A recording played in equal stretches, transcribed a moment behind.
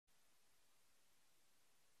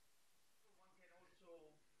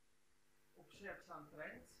have some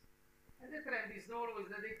trends. And the trend is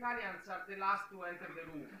always that the Italians are the last to enter the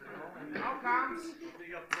room. You know? And how comes?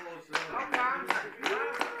 Big applause. How comes?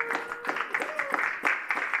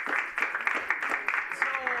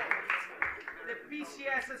 So the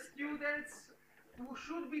PCS students who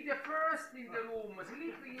should be the first in the room,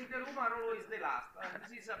 sleeping in the room, are always the last.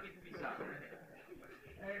 This is a bit bizarre.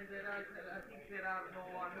 And I think there are no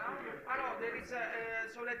one now. No, there is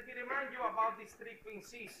so let me remind you about this trip in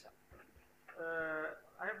CISA.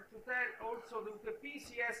 I have to tell also that the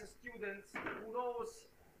PCS students who knows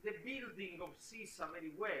the building of CISA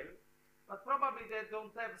very well, but probably they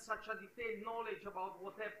don't have such a detailed knowledge about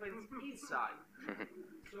what happens inside.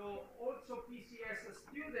 So also PCS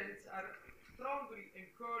students are strongly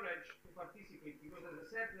encouraged to participate because, as I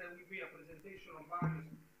said, there will be a presentation of various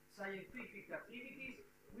scientific activities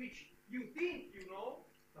which you think you know,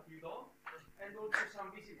 but you don't, and also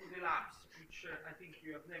some visit to the labs, which I think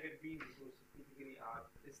you have never been because typically are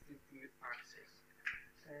restricted access.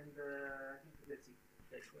 And I think that's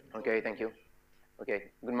it. Okay, thank you.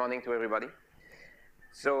 Okay, good morning to everybody.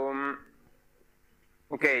 So,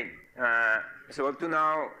 so up to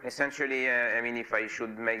now, essentially, I mean, if I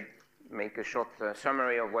should make a short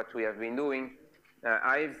summary of what we have been doing,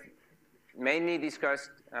 I've mainly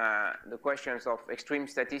discussed the questions of extreme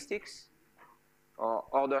statistics or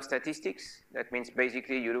order statistics. That means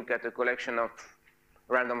basically you look at a collection of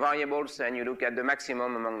random variables and you look at the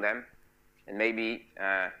maximum among them. And maybe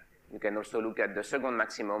you can also look at the second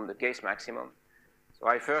maximum, the case maximum. So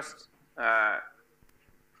I first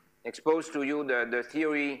exposed to you the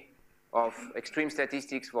theory of extreme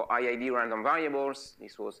statistics for IID random variables.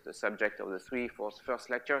 This was the subject of the first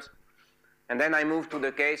lectures. And then I moved to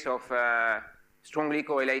the case of strongly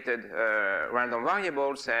correlated random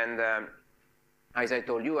variables. And as I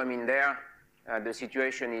told you, I mean, there the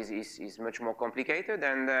situation is much more complicated.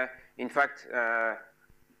 And in fact,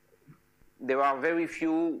 there are very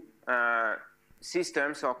few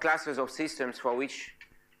systems or classes of systems for which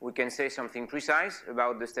we can say something precise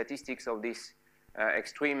about the statistics of this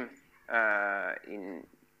extreme in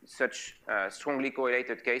such strongly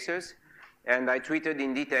correlated cases. And I treated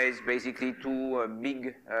in details basically two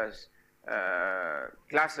big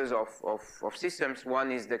classes of systems.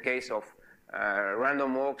 One is the case of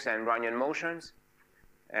random walks and Brownian motions.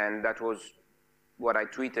 And that was what I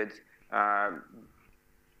treated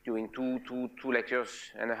during two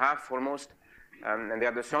lectures and a half almost. And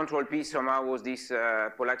there the central piece somehow was this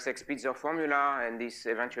Pollack-Sexton formula and this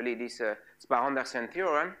eventually this Spar-Anderson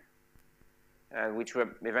theorem. Which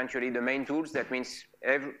were eventually the main tools. That means,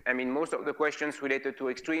 most of the questions related to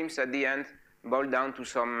extremes at the end boiled down to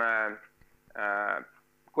some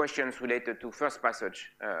questions related to first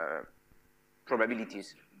passage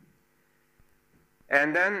probabilities.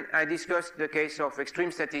 And then I discussed the case of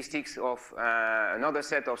extreme statistics of another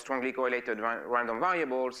set of strongly correlated random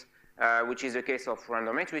variables, which is the case of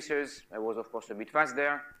random matrices. I was, of course, a bit fast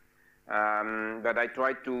there. But I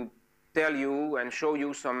tried to tell you and show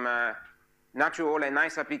you some natural and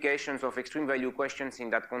nice applications of extreme value questions in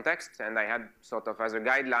that context. And I had sort of as a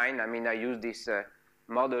guideline, I used this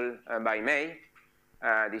model by May,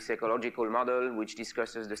 this ecological model, which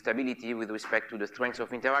discusses the stability with respect to the strength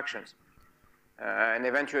of interactions. And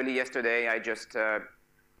eventually yesterday, I just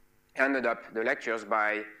ended up the lectures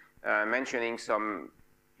by mentioning some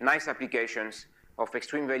nice applications of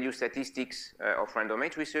extreme value statistics of random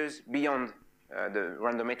matrices beyond the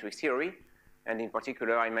random matrix theory. And in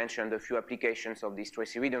particular, I mentioned a few applications of this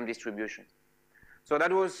Tracy-Widom distribution. So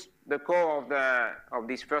that was the core of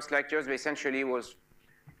these first lectures. They essentially was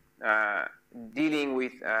dealing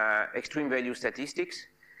with extreme value statistics.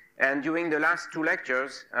 And during the last two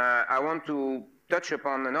lectures, I want to touch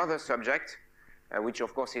upon another subject, which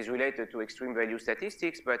of course is related to extreme value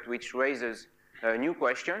statistics, but which raises new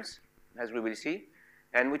questions, as we will see,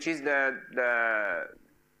 and which is the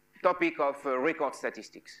topic of record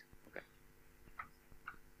statistics.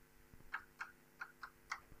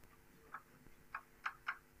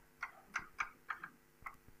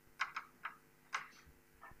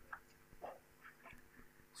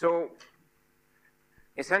 So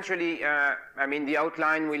essentially, the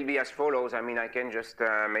outline will be as follows. I can just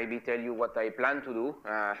maybe tell you what I plan to do.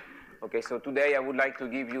 Okay, so today I would like to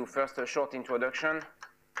give you first a short introduction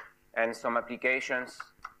and some applications,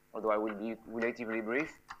 although I will be relatively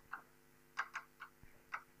brief.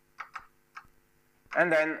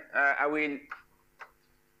 And then I will,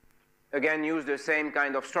 again, use the same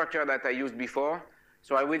kind of structure that I used before.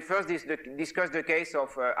 So I will first discuss the case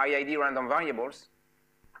of IID random variables.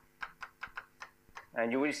 And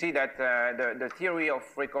you will see that the theory of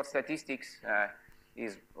record statistics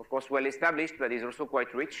is, of course, well established, but is also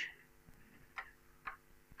quite rich.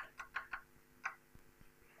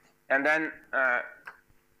 And then,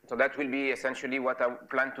 so that will be essentially what I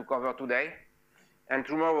plan to cover today. And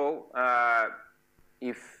tomorrow,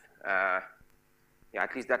 yeah,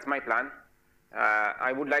 at least that's my plan,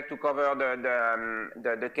 I would like to cover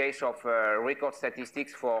the case of record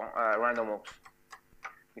statistics for random walks.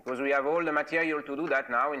 Because we have all the material to do that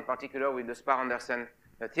now, in particular with the Spahr-Andersen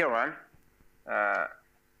theorem.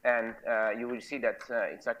 And you will see that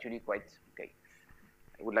it's actually quite okay.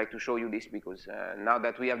 I would like to show you this because now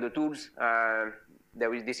that we have the tools,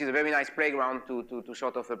 this is a very nice playground to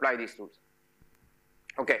sort of apply these tools.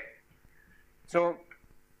 Okay. So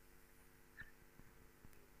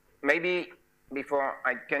maybe before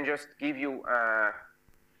I can just give you,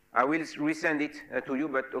 I will resend it to you,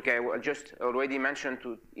 but okay, I just already mentioned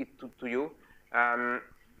it to you.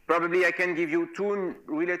 Probably I can give you two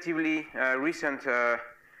relatively recent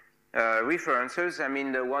references. I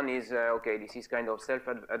mean, the one is, okay, this is kind of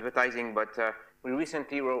self-advertising, but we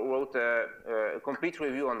recently wrote a complete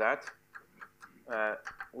review on that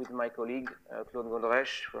with my colleague, Claude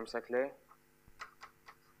Gondresch from Saclay,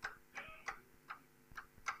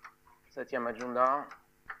 Satya Majumdar.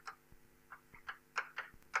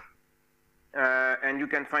 And you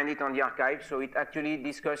can find it on the archive. So it actually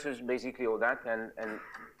discusses basically all that. And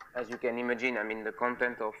as you can imagine, I mean, the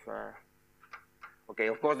content of, okay,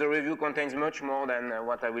 of course, the review contains much more than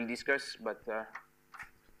what I will discuss, but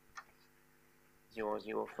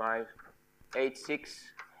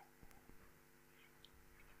 00586.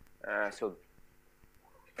 So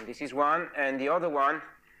this is one. And the other one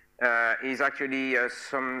is actually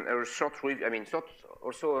some short review, I mean,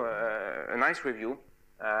 also a nice review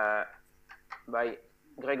by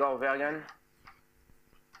Gregor Vergen,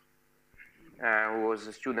 who was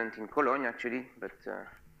a student in Cologne, actually, but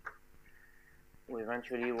who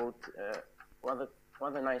eventually wrote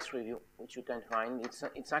rather nice review, which you can find.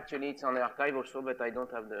 It's actually on the archive also, but I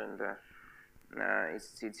don't have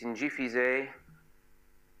it's in GPhys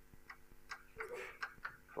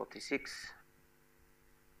 46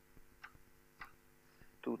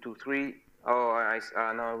 223. Oh,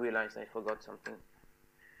 now I realized I forgot something.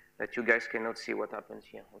 That you guys cannot see what happens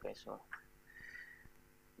here. Okay, so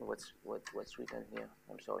what's written here?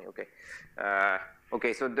 I'm sorry. Okay,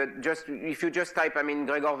 okay. So just if you just type, I mean,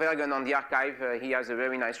 Gregor Vergen on the archive, he has a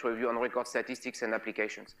very nice review on record statistics and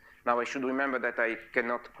applications. Now I should remember that I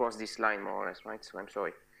cannot cross this line more or less, right? So I'm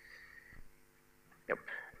sorry. Yep.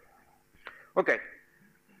 Okay.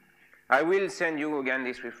 I will send you again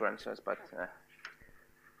these references, but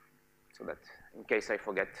so that in case I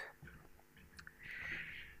forget.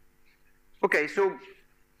 Okay, so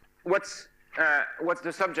what's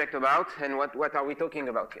the subject about, and what are we talking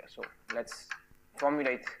about here? So let's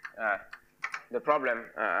formulate the problem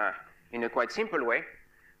in a quite simple way.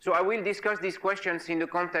 So I will discuss these questions in the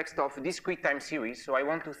context of discrete time series. So I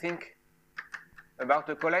want to think about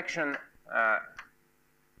a collection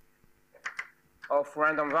of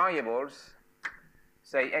random variables,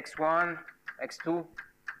 say x1, x2,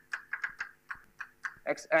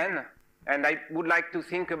 xn. And I would like to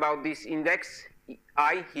think about this index,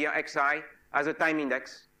 I here, xi, as a time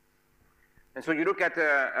index. And so you look at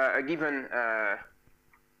a given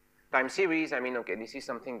time series. I mean, okay, this is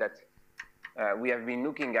something that we have been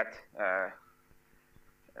looking at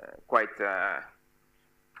quite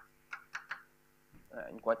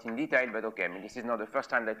in detail, but okay, I mean, this is not the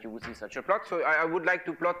first time that you would see such a plot. So I would like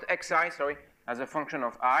to plot xi, sorry, as a function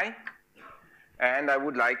of I. And I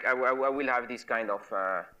will have this kind of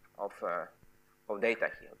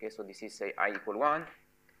data here. Okay, so this is say I equal 1.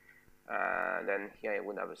 Then here I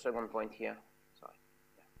would have a second point here. Sorry.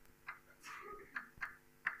 Yeah.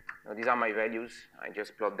 Now these are my values. I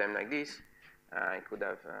just plot them like this. I could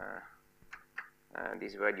have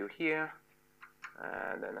this value here.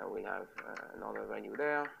 Then I will have another value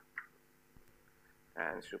there.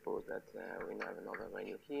 And suppose that we'll have another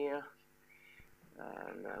value here.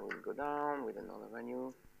 And I will go down with another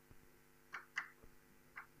value.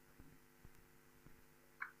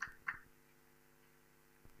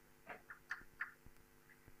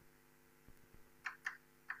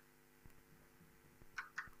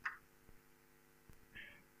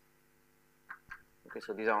 Okay,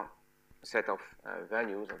 so these are a set of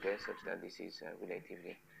values, okay, such that this is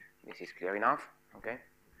clear enough, okay.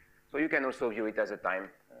 So you can also view it as a time,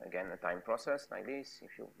 again, a time process like this,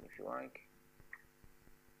 if you like.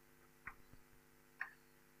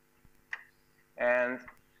 And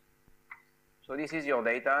so this is your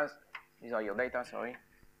data. These are your data, sorry.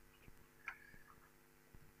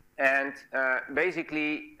 And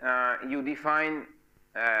basically, you define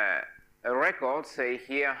a record, say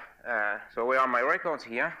here. So where are my records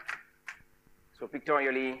here? So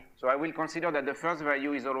pictorially, so I will consider that the first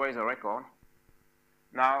value is always a record.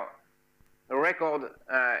 Now, a record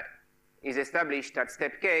is established at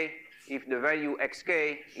step k if the value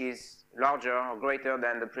xk is larger or greater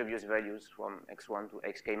than the previous values from x1 to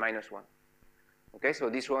xk minus 1. Okay, so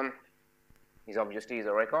this one is obviously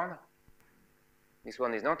a record. This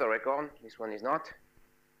one is not a record. This one is not.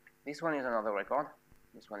 This one is another record.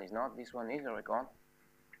 This one is not. This one is a record.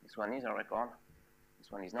 This one is a record. This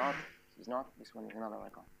one is not. This is not. This one is another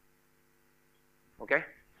record. Okay?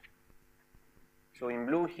 So in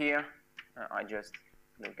blue here, I just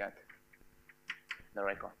look at the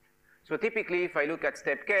record. So typically, if I look at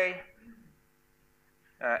step k,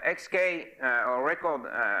 xk or record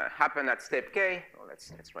happen at step k. Well,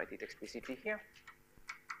 let's write it explicitly here.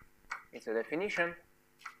 It's a definition.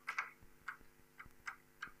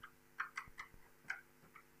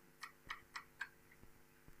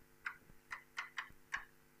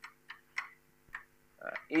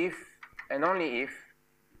 If and only if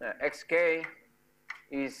xk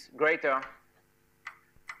is greater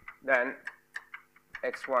than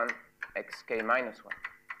x1, xk minus 1.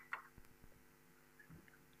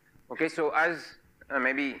 Okay, so as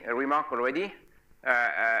maybe a remark already,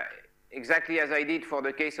 exactly as I did for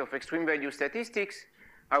the case of extreme value statistics,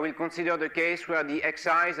 I will consider the case where the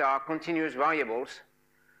xi's are continuous variables,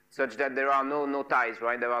 such that there are no ties,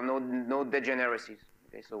 right? There are no degeneracies.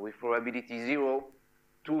 Okay, so with probability 0,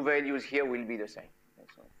 two values here will be the same. Okay,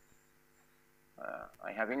 so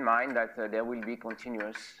I have in mind that there will be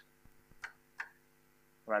continuous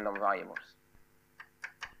random variables.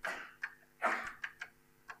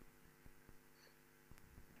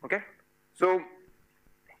 Okay, so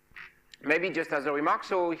maybe just as a remark,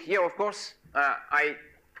 so here, of course,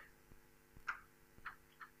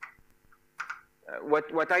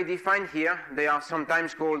 what I define here, they are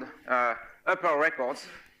sometimes called upper records.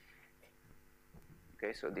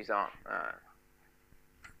 Okay, so these are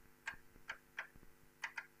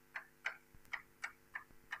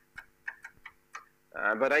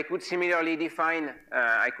but I could similarly define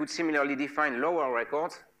lower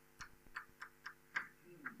records.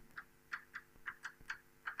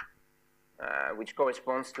 Which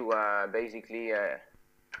corresponds to basically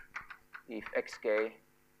if xk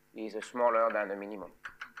is smaller than the minimum.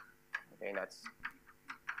 Okay, that's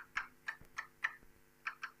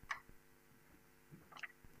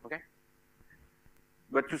okay.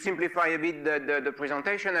 But to simplify a bit the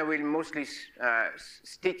presentation, I will mostly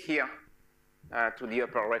stick here to the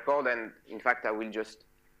upper record, and in fact, I will just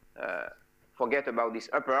forget about this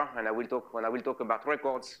upper, and when I will talk about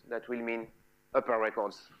records, that will mean upper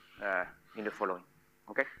records in the following.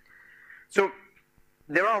 Okay. So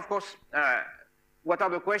there are, of course, what are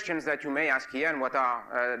the questions that you may ask here, and what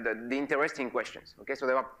are the interesting questions? Okay. So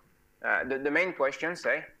there are the main questions,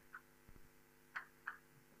 say.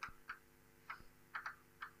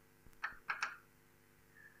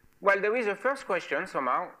 Well, there is a first question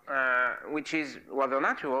somehow, which is rather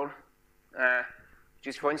natural, which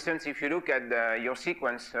is, for instance, if you look at your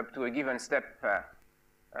sequence up to a given step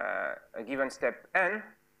n,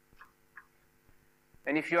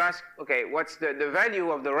 and if you ask, okay, what's the value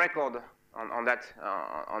of the record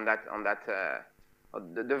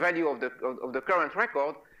the value of the current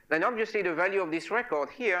record, then obviously the value of this record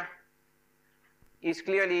here is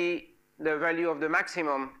clearly the value of the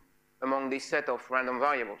maximum among this set of random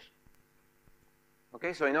variables.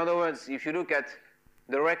 Okay, so in other words, if you look at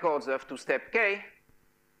the records up to step k,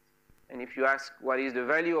 and if you ask what is the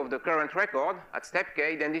value of the current record at step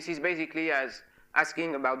k, then this is basically as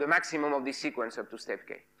asking about the maximum of this sequence up to step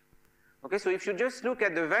k. Okay, so if you just look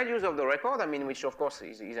at the values of the record, I mean, which of course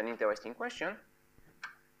is an interesting question.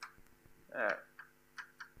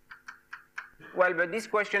 Well, but this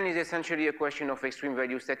question is essentially a question of extreme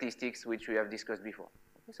value statistics, which we have discussed before.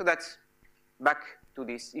 Okay, so that's back to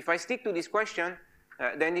this. If I stick to this question,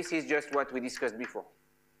 then this is just what we discussed before.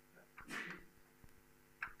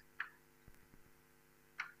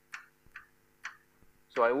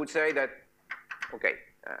 So I would say that, okay,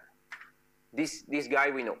 this guy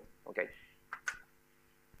we know, okay.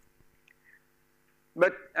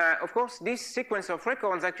 But of course, this sequence of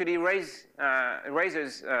records actually raises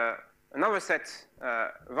another set,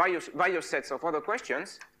 various sets of other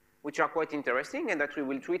questions, which are quite interesting and that we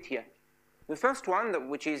will treat here. The first one,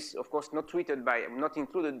 which is of course not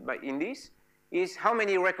included in this, is how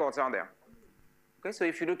many records are there? Okay, so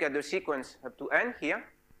if you look at the sequence up to n here,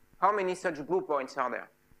 how many such blue points are there?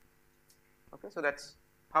 Okay, so that's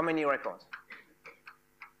how many records.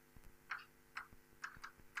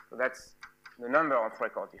 So that's the number of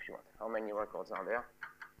records, if you want. How many records are there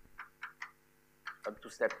up to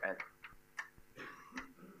step n?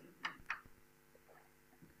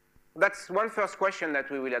 That's one first question that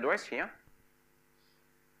we will address here.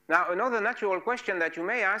 Now, another natural question that you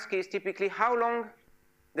may ask is typically how long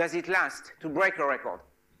does it last to break a record?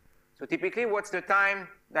 So typically, what's the time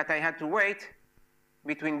that I had to wait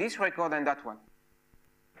between this record and that one?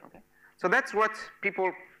 Okay. So that's what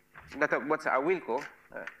people, what I will call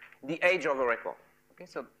the age of a record. Okay,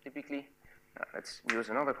 so typically, let's use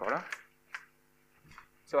another color.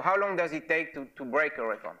 So how long does it take to break a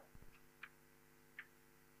record?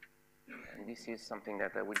 And this is something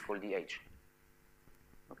that I will call the age.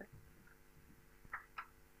 Okay.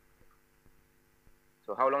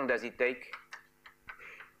 So how long does it take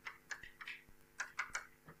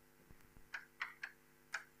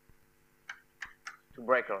to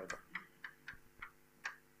break a record?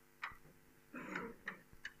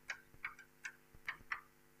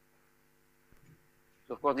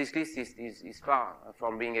 So of course, this list is far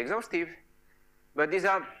from being exhaustive, but these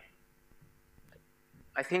are,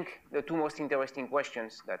 I think, the two most interesting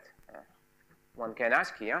questions that one can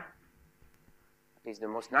ask here. At least the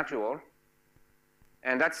most natural,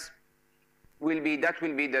 and that will be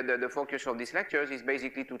the focus of these lectures, is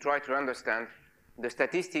basically to try to understand the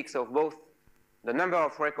statistics of both the number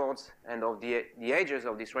of records and of the ages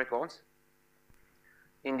of these records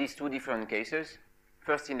in these two different cases.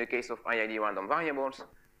 First in the case of IID random variables,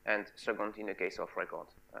 and second in the case of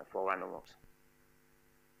records for random walks.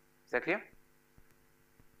 Is that clear?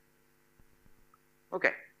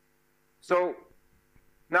 Okay. So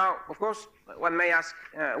now, of course, one may ask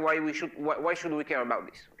why should we care about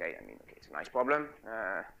this? Okay, I mean, okay, it's a nice problem,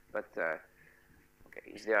 but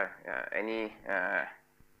okay, is there any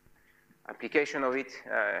application of it?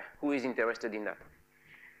 Who is interested in that?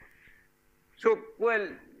 So, well,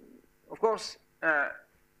 of course,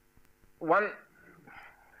 one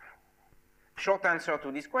short answer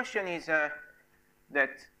to this question is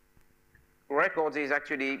that records is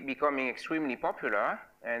actually becoming extremely popular,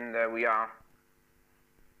 and we are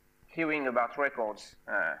hearing about records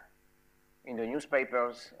in the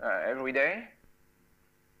newspapers every day.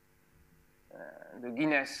 The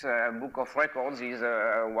Guinness Book of Records is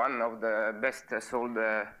one of the best sold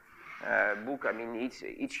book. I mean,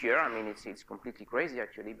 each year. I mean, it's completely crazy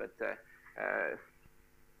actually, but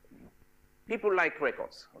people like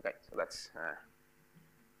records. Okay, so that's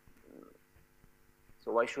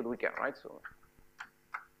so why should we care, right? So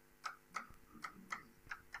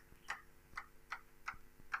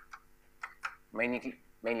mainly,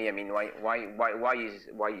 I mean, why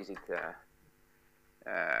is it?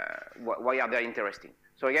 Why are they interesting?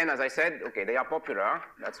 So again, as I said, okay, they are popular.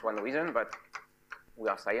 That's one reason, but we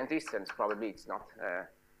are scientists, and probably it's not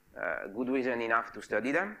a good reason enough to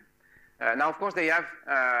study them. Now, of course, they have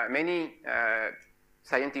many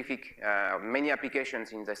many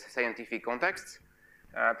applications in the scientific context.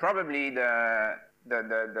 Probably the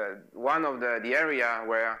one of the area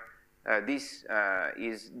where these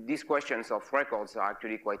questions of records are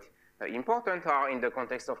actually quite important are in the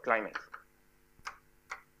context of climate.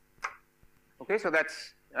 Okay, so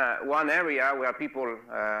that's one area where people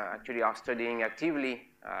actually are studying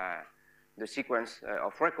actively the sequence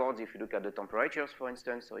of records. If you look at the temperatures, for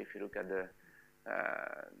instance, or if you look at the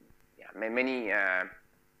many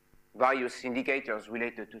various indicators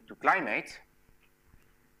related to climate.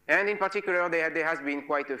 And in particular, there has been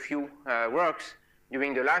quite a few works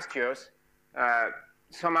during the last years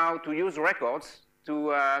somehow to use records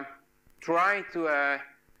to try to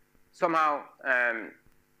somehow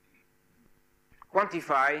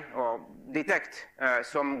quantify or detect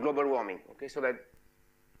some global warming. Okay, so that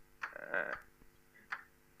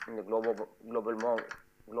in the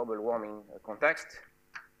global warming context,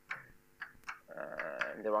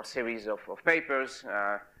 there are a series of papers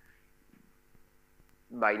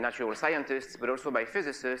by natural scientists, but also by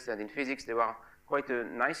physicists. And in physics, there are quite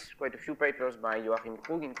a few papers by Joachim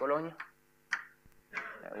Krug in Cologne,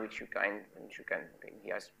 which you can. Okay, he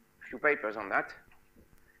has a few papers on that.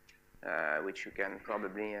 Which you can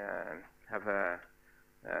probably have a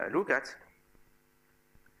look at.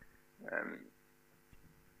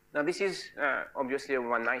 Now this is obviously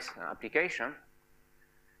one nice application.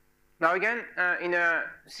 Now again, in a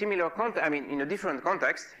similar context, I mean in a different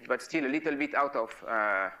context, but still a little bit out of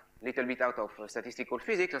statistical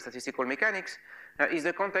physics or statistical mechanics, is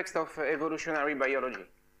the context of evolutionary biology.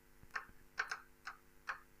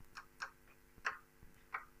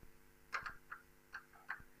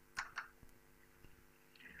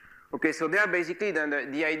 Okay, so there basically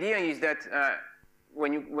the idea is that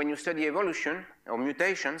when you study evolution or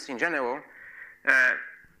mutations in general,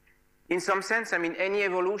 in some sense, I mean, any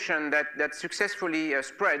evolution that successfully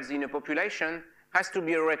spreads in a population has to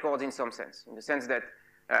be a record in some sense, in the sense that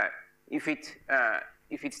if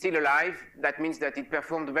if it's still alive, that means that it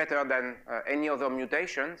performed better than any other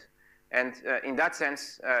mutations. And in that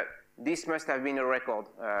sense, this must have been a record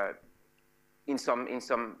in some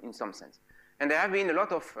sense. And there have been a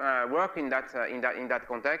lot of work in that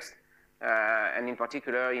context, and in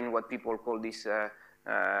particular in what people call this,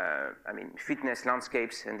 fitness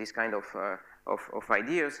landscapes and this kind of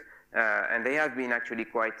ideas. And they have been actually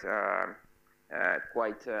quite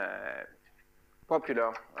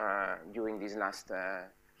popular during these last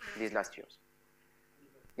years.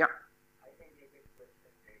 Yeah.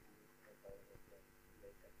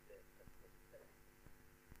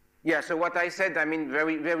 Yeah, so what I said,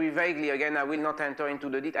 very, very vaguely, again, I will not enter into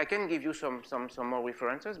the detail. I can give you some more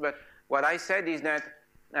references, but what I said is that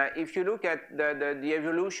if you look at the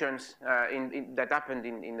evolutions that happened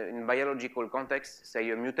in biological context,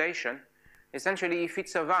 say a mutation, essentially if it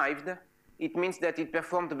survived, it means that it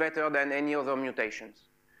performed better than any other mutations.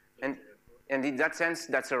 And in that sense,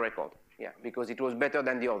 that's a record, yeah, because it was better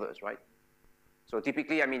than the others, right? So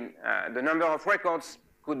typically, the number of records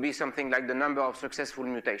could be something like the number of successful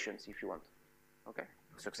mutations, if you want. Okay,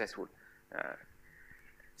 successful.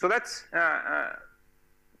 So that's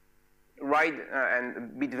right and a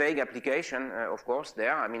bit vague application, of course,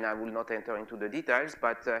 there. I will not enter into the details,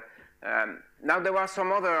 but now there are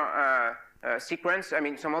some other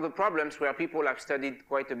some other problems where people have studied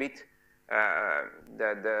quite a bit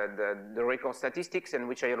the record statistics, and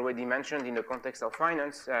which I already mentioned in the context of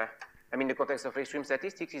finance. The context of extreme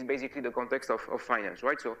statistics is basically the context of finance,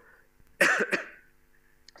 right? So,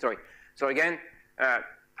 sorry. So again,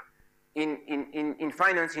 in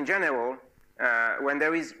finance in general, when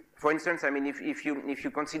there is, for instance, if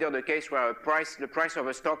you consider the case where the price of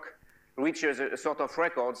a stock reaches a sort of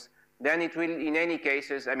records, then it will, in many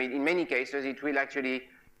cases, it will actually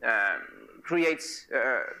creates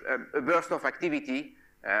a burst of activity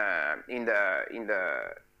in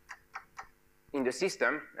the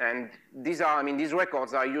system, and these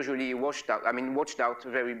records are usually watched out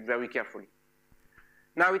very, very carefully.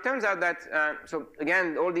 Now it turns out that, so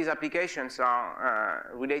again, all these applications are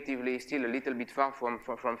relatively still a little bit far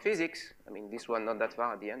from physics. This one not that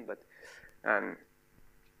far at the end, but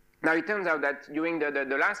now it turns out that during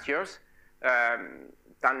the last years,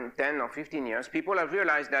 10 or 15 years, people have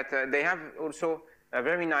realized that they have also a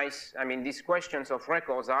very nice, these questions of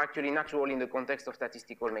records are actually natural in the context of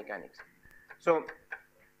statistical mechanics. So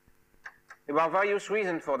there are various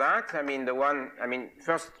reasons for that.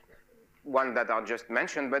 First one that I just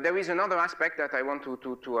mentioned, but there is another aspect that I want to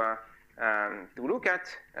look at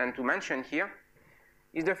and to mention here,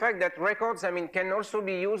 is the fact that records, can also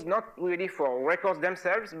be used not really for records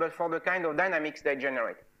themselves, but for the kind of dynamics they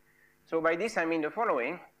generate. So by this, I mean the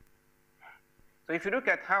following. So if you look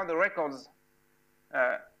at how the records,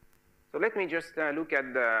 so let me just look at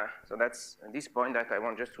so that's this point that I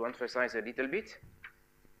want just to emphasize a little bit.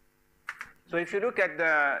 So if you look at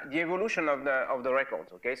the evolution of the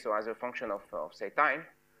records, okay, so as a function of say, time.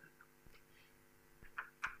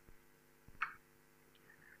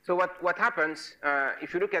 So what happens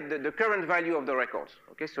if you look at the current value of the records,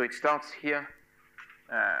 okay, so it starts here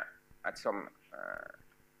at some,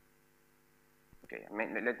 okay,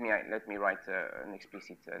 let me write an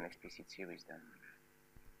explicit series then.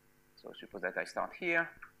 So suppose that I start here,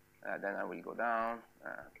 then I will go down,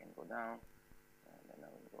 can go down, then I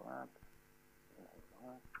will go up, then I will go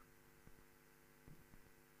up.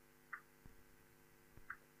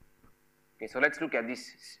 Okay, so let's look at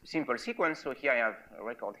this simple sequence. So here I have a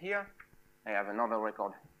record here, I have another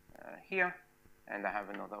record here, and I have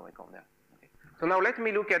another record there. Okay. So now let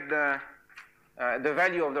me look at the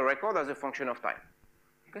value of the record as a function of time.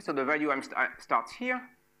 Okay, so the value starts here,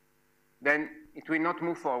 then it will not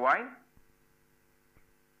move for a while,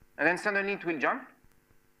 and then suddenly it will jump,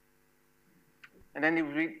 and then it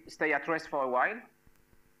will stay at rest for a while,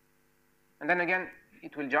 and then again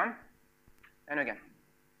it will jump, and again.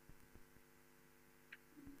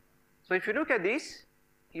 So if you look at this,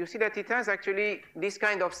 you see that it has actually this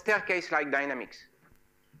kind of staircase-like dynamics.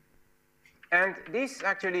 And this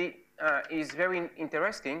actually is very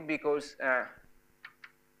interesting because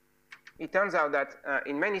it turns out that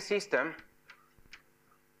in many systems,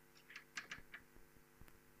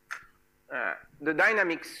 the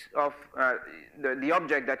dynamics of the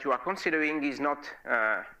object that you are considering is not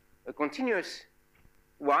a continuous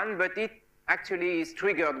one, but it actually is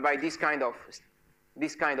triggered by this kind of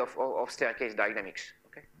staircase dynamics.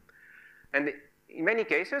 Okay? And in many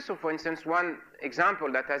cases, so for instance, one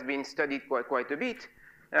example that has been studied quite a bit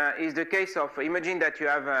is the case of imagine that you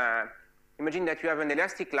have an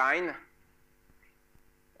elastic line.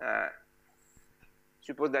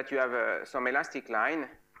 Suppose that you have some elastic line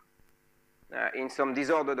in some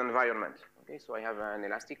disordered environment. Okay, so I have an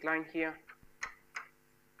elastic line here.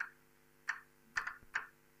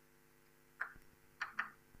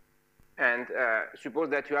 And suppose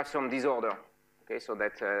that you have some disorder, okay, so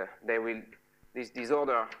that this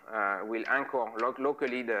disorder will anchor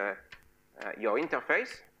locally your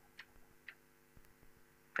interface.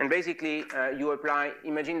 And basically,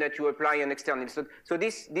 imagine that you apply an external. So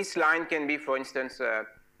this line can be, for instance, a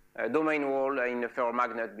domain wall in a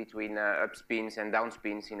ferromagnet between up spins and down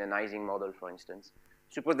spins in an Ising model, for instance.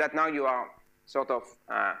 Suppose that now you are sort of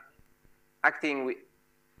acting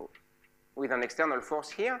with an external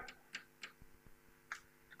force here.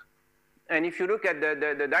 And if you look at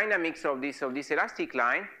the dynamics of this elastic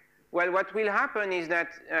line, well, what will happen is that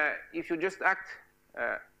if you just act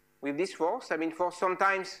with this force, I mean, for some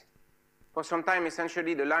time,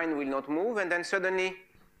 essentially, the line will not move, and then suddenly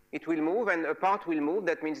it will move, and a part will move.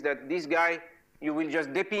 That means that this guy, you will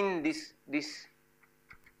just depin this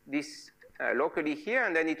locally here,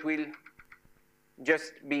 and then it will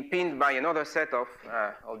just be pinned by another set of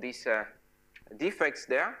these defects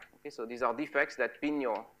there. Okay, so these are defects that pin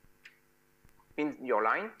your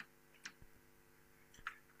line.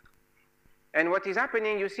 And what is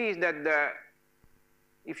happening, you see, is that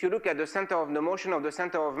if you look at the center of the motion of the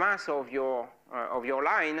center of mass of your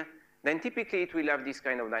line, then typically it will have this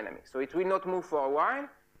kind of dynamics. So it will not move for a while,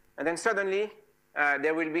 and then suddenly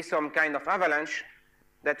there will be some kind of avalanche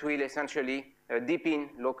that will essentially depin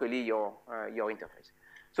locally your interface.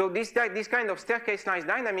 So this kind of staircase-like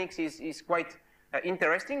dynamics is quite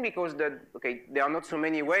interesting because there are not so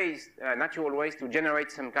many ways, natural ways to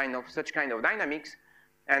generate such kind of dynamics,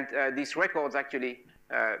 and these records actually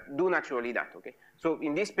do naturally that. Okay. So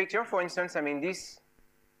in this picture, for instance, I mean the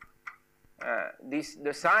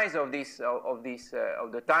size of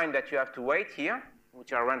the time that you have to wait here,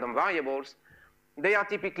 which are random variables, they are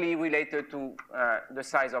typically related to the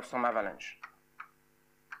size of some avalanche.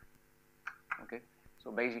 Okay.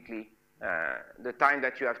 So basically, the time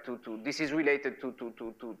that you have this is related to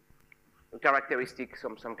a characteristic,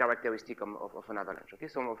 some characteristic of an avalanche. Okay,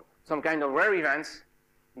 some kind of rare events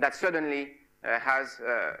that suddenly has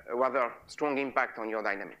a rather strong impact on your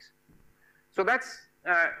dynamics. So that's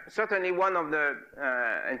certainly one of the,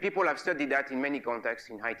 and people have studied that in many contexts,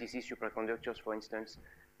 in high TC superconductors, for instance,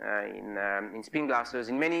 in spin glasses,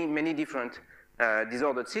 in many different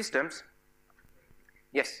disordered systems.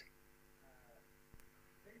 Yes.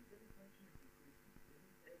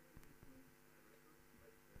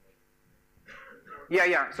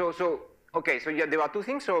 Yeah. So yeah, there are two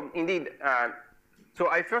things. So indeed, so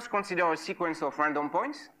I first consider a sequence of random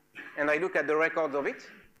points, and I look at the records of it.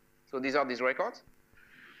 So these are these records.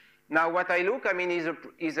 Now, what I look, I mean, I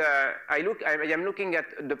am looking at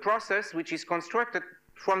the process which is constructed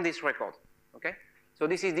from this record. Okay. So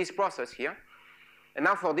this is this process here, and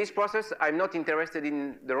now for this process, I'm not interested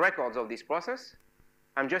in the records of this process.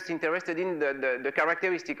 I'm just interested in the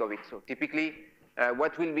characteristic of it. So typically,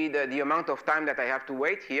 what will be the amount of time that I have to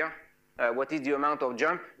wait here? What is the amount of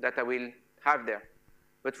jump that I will have there?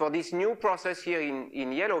 But for this new process here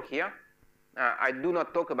in yellow here, I do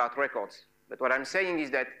not talk about records. But what I'm saying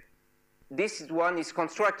is that this one is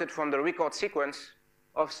constructed from the record sequence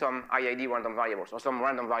of some IID random variables, or some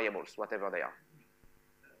random variables, whatever they are.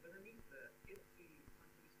 But that means if the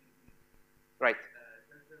function is unique, right.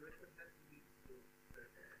 Does the record have to be so?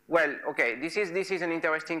 Well, okay, this is an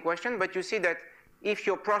interesting question, but you see that if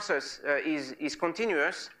your process is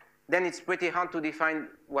continuous, then it's pretty hard to define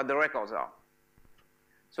what the records are.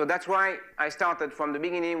 So that's why I started from the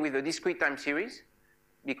beginning with a discrete time series,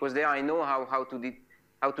 because there I know how to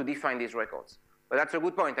define these records. But that's a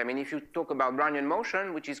good point. I mean, if you talk about Brownian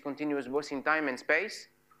motion, which is continuous both in time and space,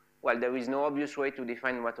 well, there is no obvious way to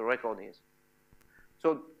define what a record is.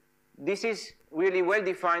 So this is really well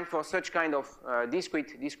defined for such kind of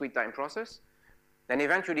discrete time process. Then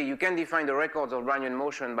eventually you can define the records of Brownian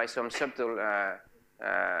motion by some subtle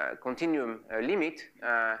continuum limit.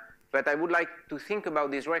 But I would like to think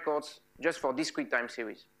about these records just for discrete time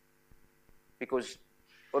series, because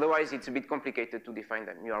otherwise it's a bit complicated to define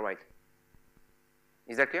them. You are right.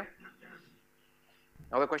 Is that clear?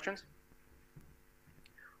 Other questions?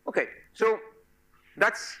 Okay, so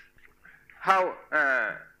that's how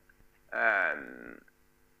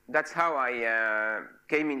I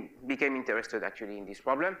became interested actually in this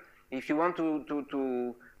problem. If you want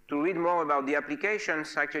to read more about the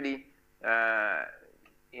applications, actually,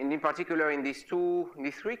 in particular in these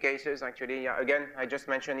three cases, actually, again, I just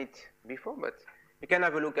mentioned it before, but you can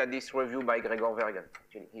have a look at this review by Gregor Vergen.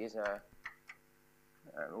 Actually, his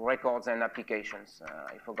records and applications.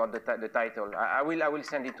 I forgot the title. I will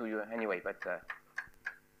send it to you anyway, but.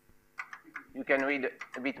 you can read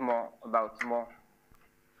a bit more about more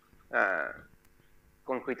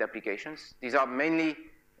concrete applications. These are mainly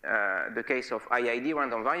the case of IID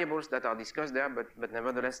random variables that are discussed there, but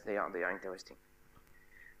nevertheless, they are interesting.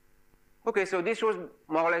 Okay, so this was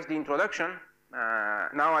more or less the introduction.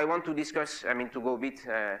 Now I want to discuss, to go a bit,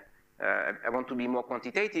 I want to be more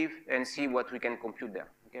quantitative and see what we can compute there.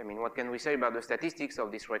 Okay, what can we say about the statistics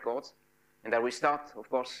of these records? And I will start, of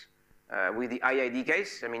course, with the IID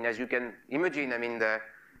case. As you can imagine, in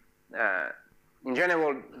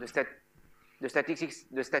general,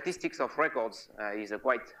 the statistics of records is a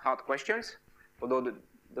quite hard question, although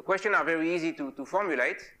the questions are very easy to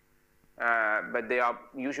formulate, but they are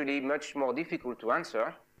usually much more difficult to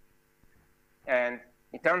answer. And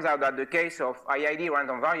it turns out that the case of IID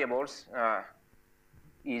random variables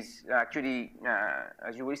is actually,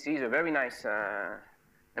 as you will see, is a very nice,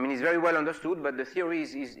 it's very well understood, but the theory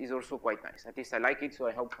is also quite nice. At least I like it, so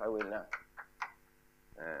I hope I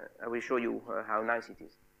will show you how nice it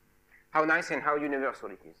is. How nice and how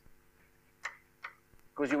universal it is.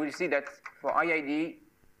 Because you will see that for IID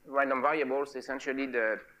random variables, essentially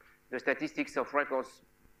the statistics of records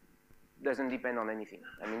doesn't depend on anything.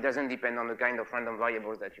 It doesn't depend on the kind of random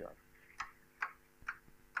variables that you have.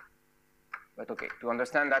 But okay, to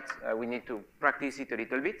understand that, we need to practice it a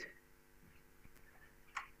little bit.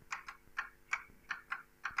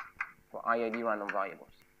 For IID random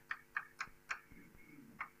variables.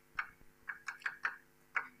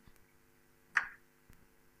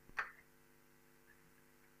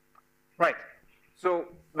 Right. So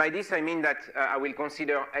by this I mean that I will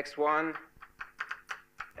consider x1,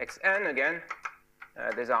 xn again.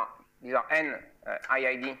 These are n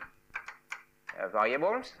IID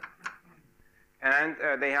variables, and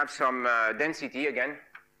they have some density again.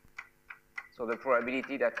 So the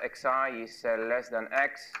probability that xi is less than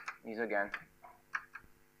x is again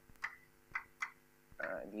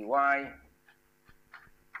dy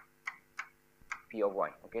p of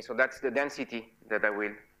y. Okay, so that's the density that I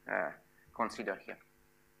will consider here.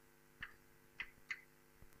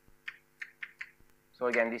 So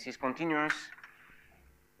again, this is continuous,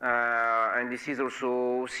 and this is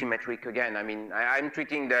also symmetric again. I'm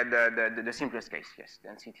treating the simplest case, yes,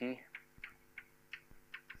 density,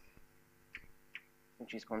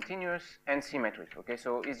 which is continuous and symmetric. Okay,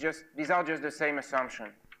 so it's just these are just the same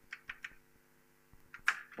assumption,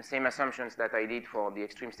 the same assumptions that I did for the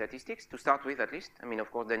extreme statistics to start with, at least.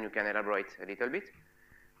 Of course, then you can elaborate a little bit.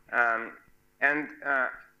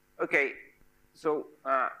 Okay, so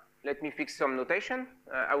let me fix some notation.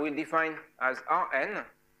 I will define as Rn,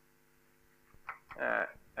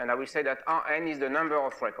 and I will say that Rn is the number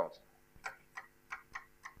of records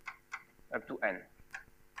up to n.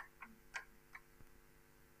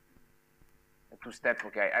 Up to step,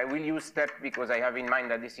 okay. I will use step because I have in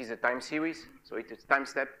mind that this is a time series, so it is time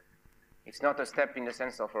step. It's not a step in the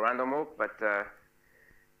sense of a random walk, but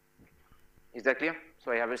is that clear?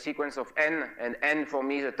 So I have a sequence of n, and n for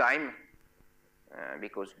me is a time,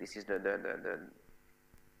 because this is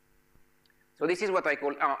So this is what I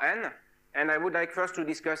call Rn, and I would like first to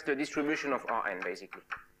discuss the distribution of Rn, basically.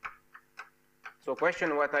 So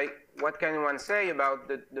question, what can one say about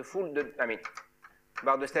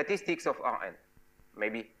about the statistics of Rn?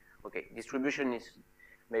 Maybe, okay, distribution is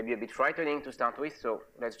maybe a bit frightening to start with, so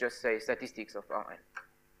let's just say statistics of Rn.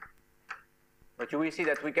 But you will see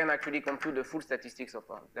that we can actually compute the full statistics of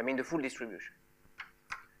Rn, the full distribution.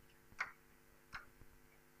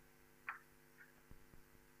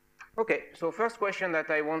 Okay, so first question that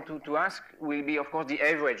I want to ask will be, of course, the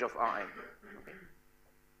average of Rn. Okay.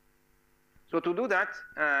 So to do that,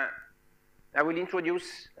 I will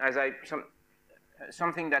introduce,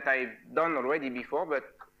 something that I've done already before, but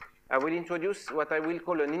I will introduce what I will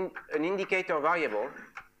call an indicator variable,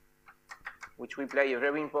 which will play a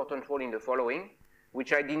very important role in the following,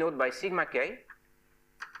 which I denote by sigma k.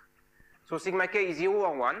 So sigma k is 0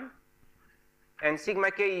 or 1, and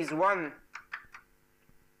sigma k is 1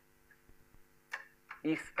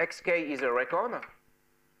 if xk is a record,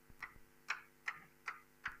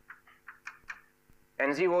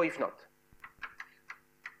 and 0 if not.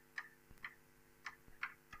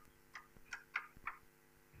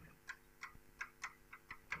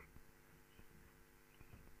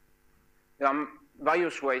 There are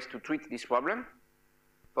various ways to treat this problem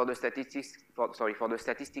for the statistics, for the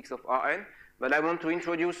statistics of Rn, but I want to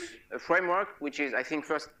introduce a framework which is, I think,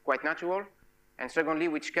 first quite natural, and secondly,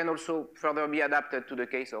 which can also further be adapted to the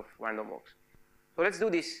case of random walks. So let's do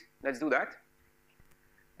this. Let's do that.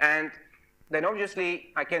 And then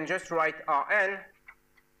obviously, I can just write Rn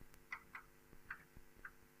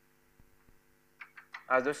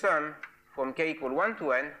as the sum from k equal 1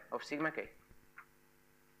 to n of sigma k.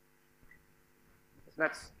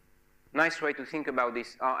 That's a nice way to think about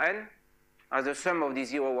this Rn as the sum of these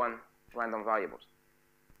 0, 1 random variables.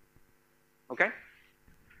 Okay?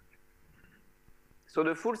 So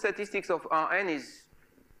the full statistics of Rn is,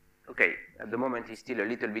 okay, at the moment is still a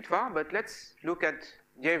little bit far, but let's look at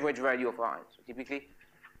the average value of Rn. So typically,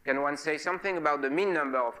 can one say something about the mean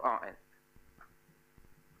number of Rn?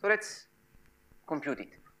 So let's compute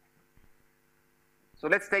it. So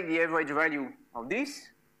let's take the average value of this.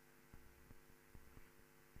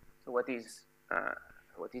 So what is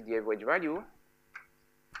the average value?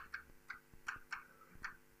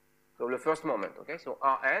 So the first moment, okay? So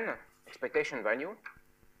Rn, expectation value.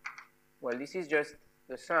 Well, this is just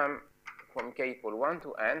the sum from k equal 1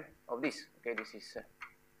 to n of this. Okay, this is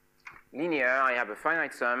linear. I have a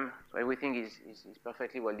finite sum, so everything is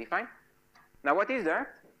perfectly well defined. Now, what is that?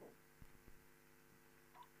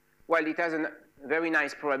 Well, it has a very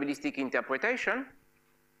nice probabilistic interpretation.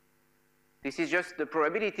 This is just the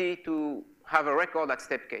probability to have a record at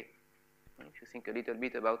step k. If you think a little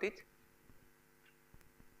bit about it,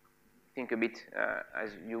 think a bit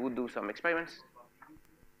as you would do some experiments.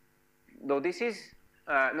 Though this is,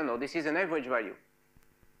 no, this is an average value.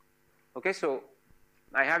 Okay, so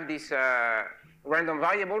I have this random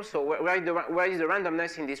variable. So where is the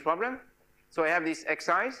randomness in this problem? So I have these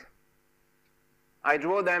xi's. I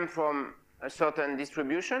draw them from a certain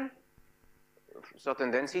distribution, certain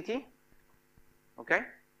density. Okay?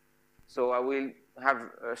 So I will have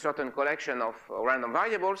a certain collection of random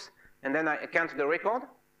variables, and then I count the record,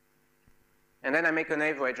 and then I make an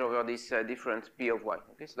average over this different p of y.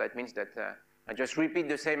 Okay? So that means that I just repeat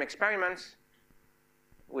the same experiments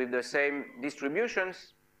with the same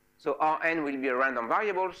distributions. So Rn will be a random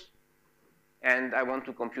variables, and I want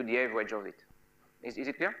to compute the average of it. Is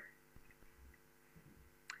it clear?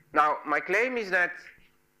 Now, my claim is that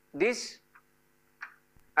this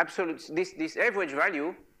absolute, this average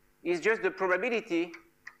value is just the probability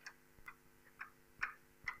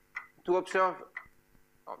to observe,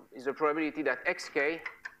 is the probability that xk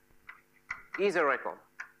is a record.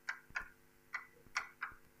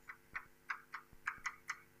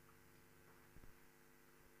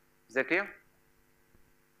 Is that clear?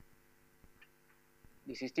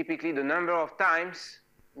 This is typically the number of times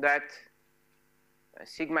that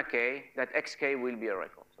sigma k, that xk will be a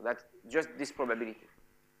record. So that's just this probability.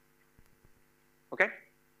 Okay?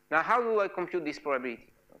 Now, how do I compute this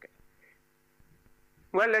probability? Okay.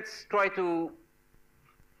 Well, let's try to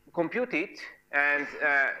compute it. And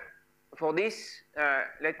for this,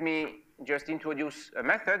 let me just introduce a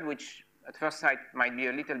method which at first sight might be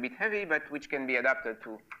a little bit heavy, but which can be adapted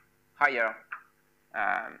to higher,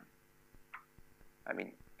 I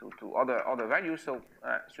mean, to other values. So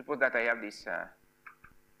suppose that I have this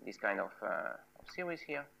this kind of series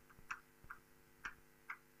here.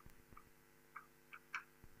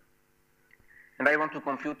 And I want to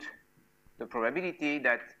compute the probability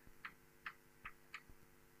that,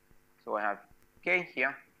 so I have k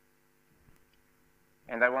here,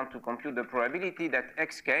 and I want to compute the probability that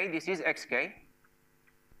xk, this is xk,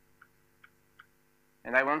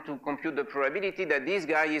 and I want to compute the probability that this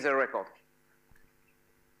guy is a record.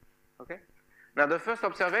 Okay? Now, the first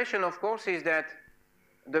observation, of course, is that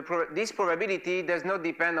this probability does not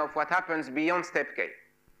depend on what happens beyond step k.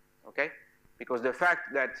 Okay? Because the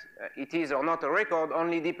fact that it is or not a record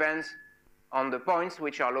only depends on the points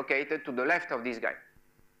which are located to the left of this guy.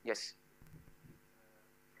 Yes?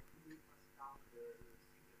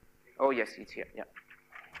 Oh, yes, it's here. Yeah.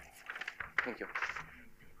 Thank you.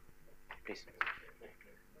 Please.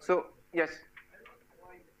 So, yes?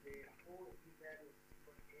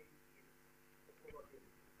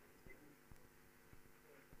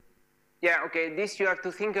 Yeah, okay, this you have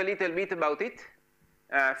to think a little bit about it.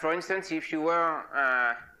 For instance, if you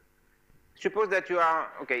were, suppose that you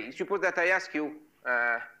are, okay, suppose that I ask you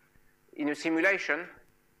in a simulation,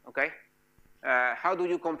 okay, how do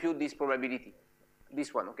you compute this probability?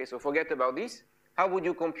 This one, okay, so forget about this. How would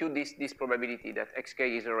you compute this probability that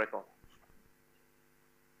xk is a record?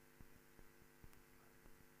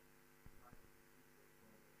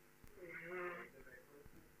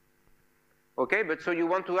 Okay, but so you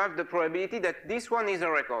want to have the probability that this one is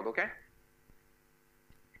a record, okay?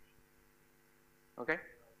 Okay?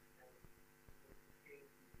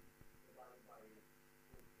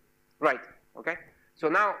 Right, okay? So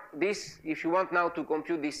now this, if you want now to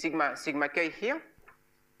compute this sigma k here,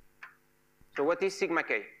 so what is sigma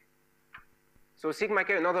k? So sigma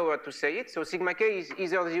k, another word to say it, so sigma k is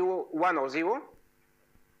either 0, 1 or 0,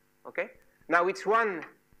 okay? Now it's 1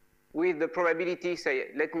 with the probability,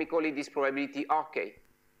 say, let me call it this probability rk.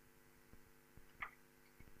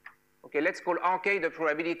 Okay, let's call rk the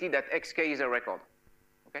probability that xk is a record.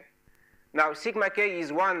 Now, sigma k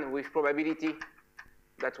is 1 with probability,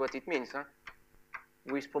 that's what it means, huh?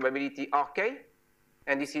 With probability rk,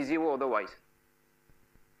 and this is 0 otherwise.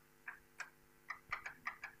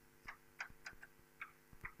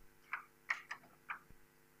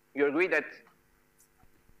 You agree that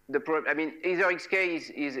either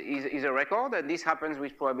xk is a record, and this happens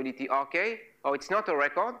with probability rk, or it's not a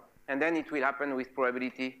record, and then it will happen with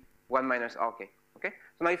probability 1 minus rk. Okay?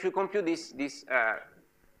 So now if you compute this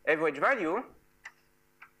average value,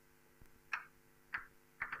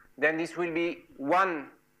 then this will be 1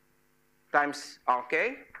 times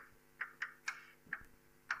rk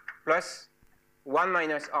plus 1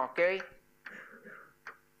 minus rk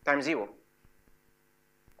times 0.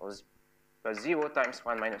 Or plus 0 times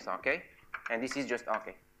 1 minus rk, and this is just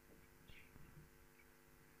rk.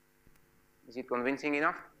 Is it convincing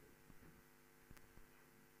enough?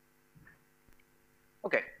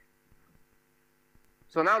 Okay.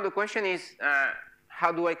 So now the question is,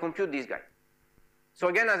 how do I compute this guy? So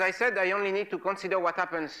again, as I said, I only need to consider what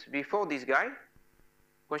happens before this guy.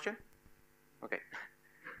 Question? Okay.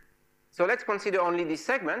 So let's consider only this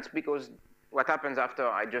segment, because what happens after,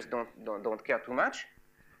 I just don't care too much.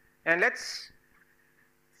 And let's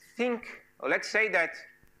think, or let's say that,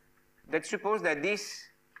 let's suppose that this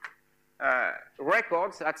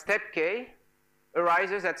records at step k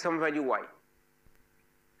arises at some value y.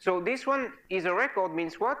 So this one is a record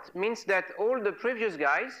means what? Means that all the previous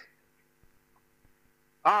guys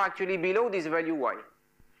are actually below this value y.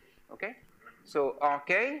 Okay? So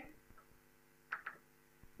rk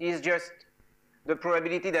is just the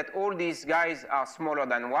probability that all these guys are smaller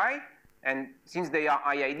than y. And since they are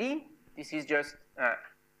IID, this is just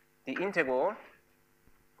the integral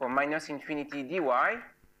from minus infinity dy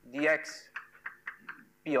dx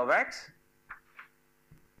p of x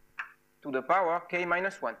to the power k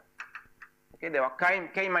minus 1. Okay, there are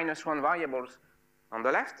k minus 1 variables on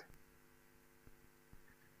the left.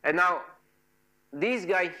 And now, this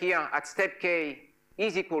guy here at step k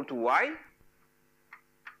is equal to y.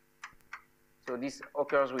 So this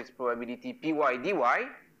occurs with probability py dy.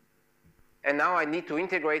 And now I need to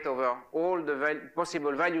integrate over all the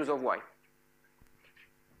possible values of y.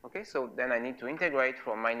 Okay, so then I need to integrate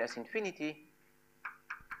from minus infinity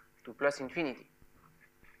to plus infinity.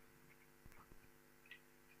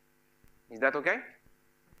 Is that okay?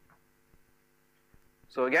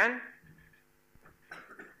 So again,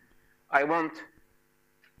 I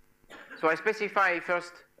specify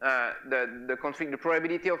first the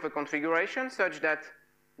probability of a configuration such that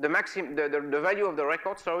the value of the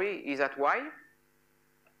record, is at y.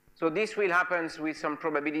 So this will happen with some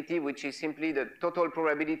probability, which is simply the total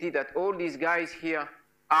probability that all these guys here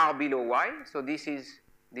are below y. So this is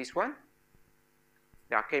this one.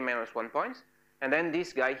 There are k minus 1 points. And then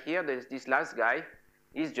this guy here, this last guy,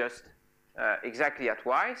 is just exactly at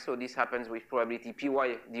y. So this happens with probability py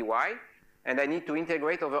dy. And I need to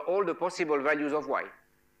integrate over all the possible values of y.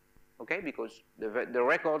 Okay, because the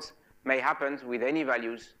records may happen with any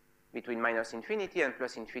values between minus infinity and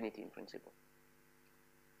plus infinity in principle.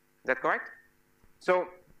 Is that correct? So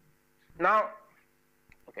now,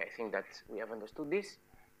 okay, I think that we have understood this.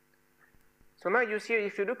 So now you see,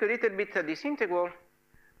 if you look a little bit at this integral,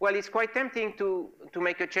 well, it's quite tempting to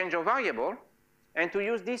make a change of variable and to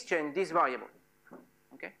use this variable.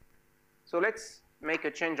 Okay? So let's make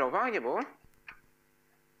a change of variable.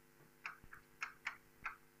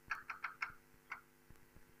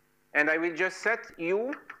 And I will just set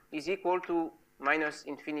u is equal to minus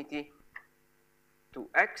infinity to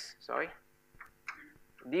x,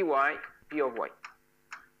 dy p of y.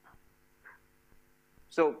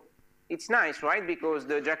 So it's nice, right? Because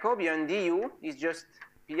the Jacobian du is just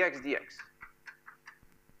px dx.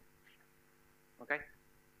 Okay?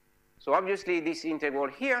 So obviously this integral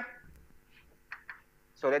here,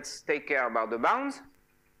 so let's take care about the bounds.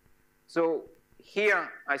 So here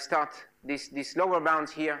I start, this lower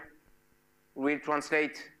bounds here will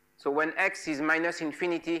translate, so when x is minus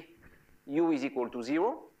infinity, u is equal to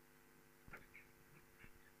 0.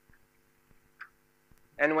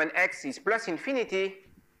 And when x is plus infinity,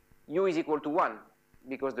 u is equal to 1,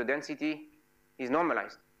 because the density is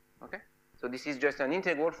normalized. Okay? So this is just an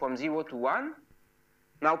integral from 0 to 1.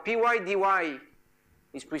 Now py dy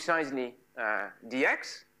is precisely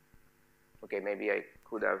dx. Okay, maybe I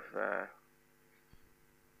could have,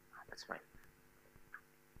 that's fine.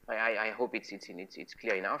 I hope it's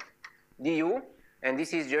clear enough. Du, and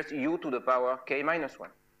this is just u to the power k minus 1.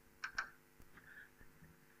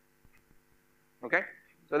 Okay?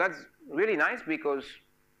 So that's really nice because,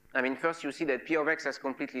 I mean, first you see that p of x has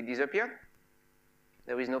completely disappeared.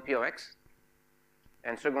 There is no p of x.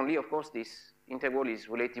 And secondly, of course, this integral is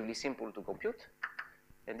relatively simple to compute.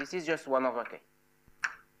 And this is just 1 over k.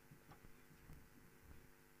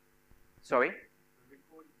 Sorry?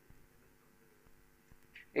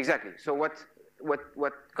 Exactly. So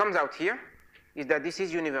what comes out here is that this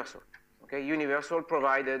is universal. Okay, universal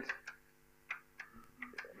provided.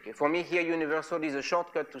 Okay, for me here, universal is a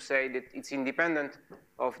shortcut to say that it's independent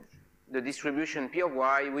of the distribution P of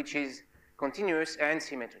y, which is continuous and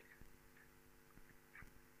symmetric.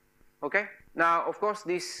 Okay. Now, of course,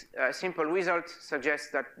 this simple result suggests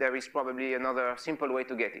that there is probably another simple way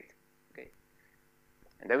to get it. Okay.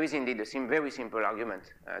 And there is indeed a very simple argument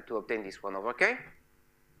to obtain this 1 over k.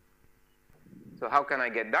 So how can I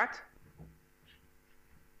get that?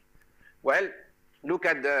 Well, look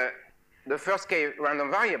at the first k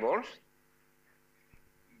random variables.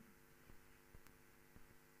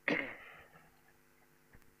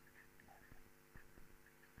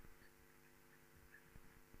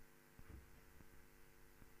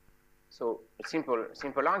 So a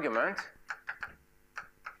simple argument.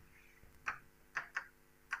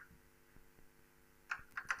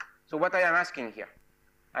 So what I am asking here,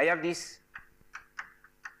 I have this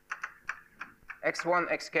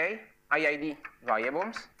x1, xk, IID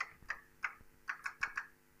variables.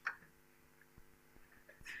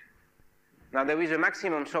 Now there is a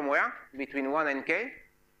maximum somewhere between 1 and k.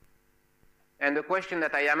 And the question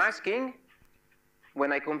that I am asking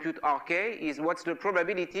when I compute rk is what's the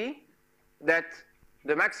probability that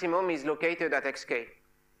the maximum is located at xk.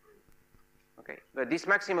 Okay, but this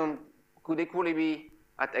maximum could equally be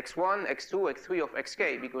at x1, x2, x3 of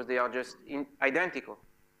xk because they are just identical.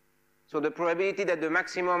 So the probability that the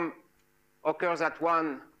maximum occurs at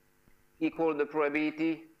 1 equals the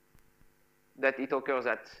probability that it occurs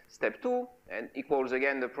at step 2 and equals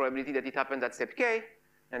again the probability that it happens at step k.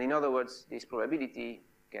 And in other words, this probability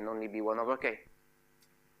can only be 1 over k.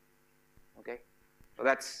 Okay, so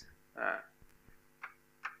that's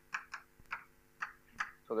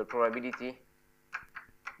so the probability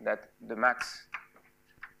that the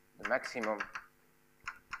maximum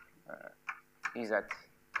is at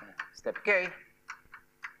step k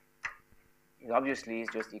obviously is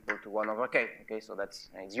just equal to 1 over k. Okay, so it's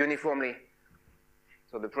uniformly.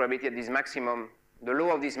 So the probability of this maximum, the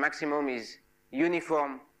law of this maximum is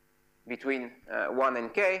uniform between 1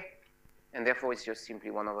 and k, and therefore it's just simply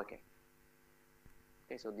 1 over k.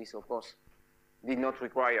 Okay, so this, of course, did not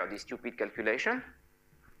require this stupid calculation.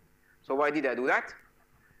 So why did I do that?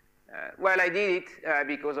 Well, I did it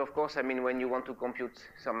because, of course, I mean, when you want to compute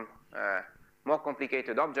some more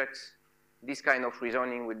complicated objects, this kind of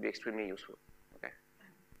reasoning would be extremely useful. Okay.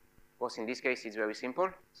 Of course, in this case, it's very simple.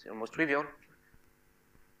 It's almost trivial.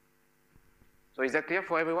 So is that clear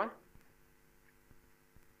for everyone?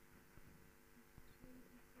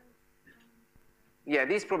 Yeah,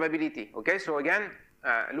 this probability. Okay, so again,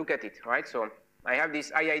 look at it, right? So I have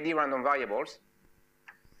these IID random variables.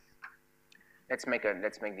 Let's make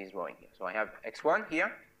this drawing here. So I have x1 here.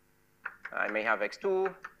 I may have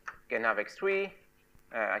x2, can have x3,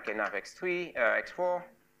 I can have x3, x4,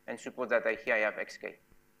 and suppose that here I have xk.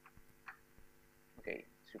 Okay,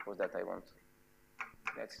 suppose that I want.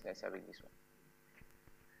 Let's have it this way.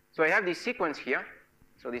 So I have this sequence here.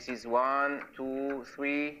 So this is 1, 2,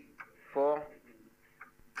 3, 4,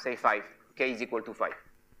 say 5. K is equal to 5.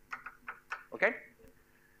 Okay?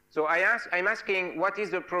 So I'm asking what is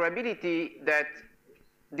the probability that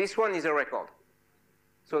this one is a record.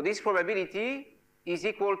 So this probability is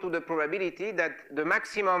equal to the probability that the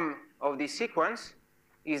maximum of this sequence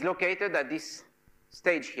is located at this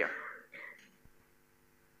stage here.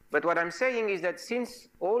 But what I'm saying is that since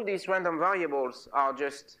all these random variables are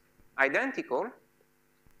just identical,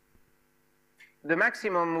 the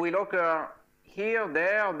maximum will occur here,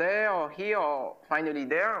 there, or here, or finally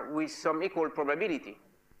there with some equal probability.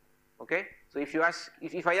 Okay? So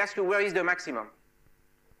if I ask you where is the maximum,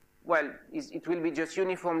 well, it will be just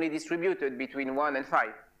uniformly distributed between 1 and 5.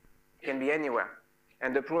 It can be anywhere.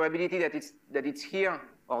 And the probability that it's here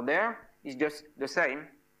or there is just the same,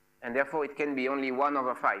 and therefore it can be only 1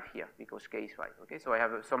 over 5 here, because k is 5. Okay? So I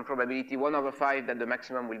have some probability 1 over 5 that the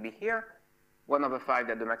maximum will be here, 1 over 5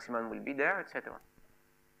 that the maximum will be there, etc.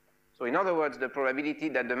 So in other words, the probability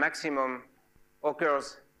that the maximum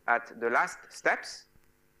occurs at the last steps,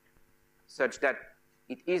 such that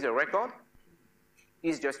it is a record,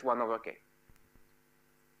 is just 1 over k.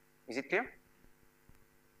 Is it clear?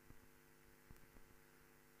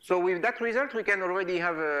 So with that result, we can already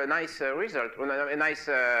have a nice result, a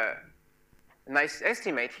nice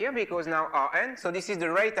estimate here, because now Rn, so this is the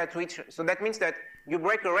rate at which, so that means that you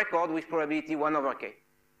break a record with probability 1 over k.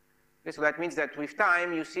 Okay, so that means that with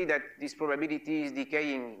time, you see that this probability is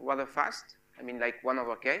decaying rather fast. I mean like 1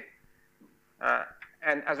 over k.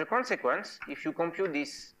 And as a consequence, if you compute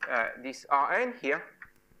this Rn here,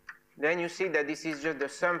 then you see that this is just the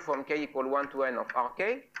sum from k equal 1 to n of Rk.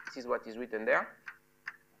 This is what is written there.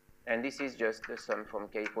 And this is just the sum from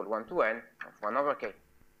k equal 1 to n of 1 over k.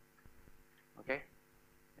 Okay?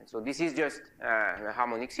 And so this is just a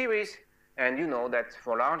harmonic series. And you know that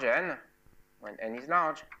for large n, when n is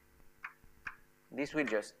large, this will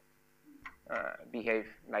just behave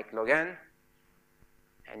like log n.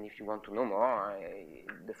 And if you want to know more,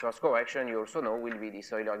 the first correction you also know will be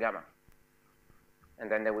this Euler gamma. And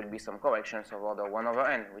then there will be some corrections of order 1 over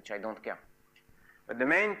n, which I don't care. But the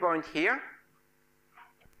main point here,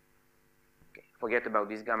 okay, forget about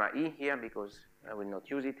this gamma e here because I will not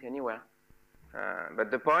use it anywhere. But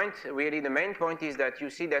the point, really the main point is that you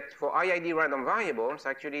see that for IID random variables,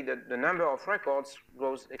 actually the number of records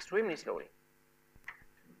grows extremely slowly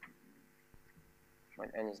when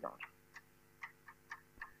n is large.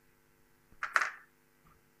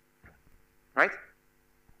 Right?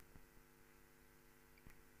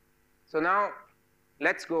 So now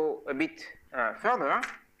let's go a bit further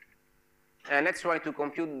and let's try to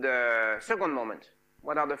compute the second moment.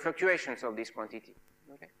 What are the fluctuations of this quantity?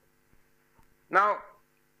 Okay. Now,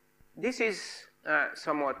 this is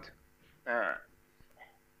somewhat a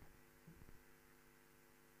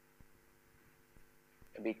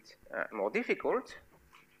bit more difficult,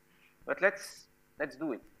 but let's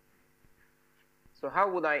do it. So how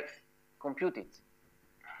would I compute it?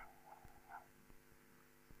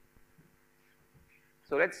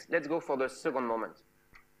 So let's go for the second moment,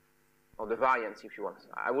 or the variance if you want.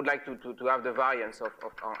 I would like to have the variance of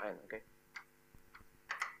Rn, okay?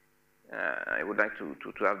 I would like to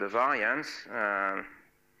have the variance,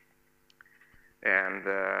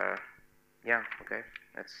 yeah, okay,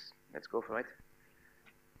 let's go for it.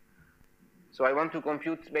 So I want to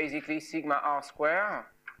compute basically sigma r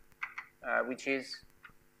square, which is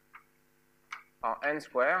Rn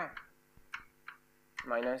square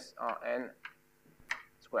minus Rn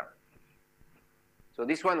square. So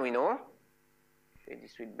this one we know. Okay,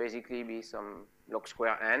 this will basically be some log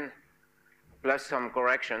square n plus some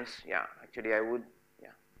corrections. Yeah, actually I would,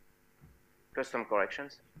 yeah, plus some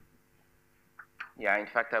corrections. Yeah, in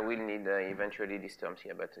fact I will need eventually these terms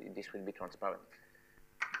here, but this will be transparent.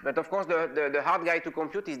 But of course the hard guy to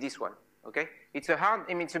compute is this one. Okay, it's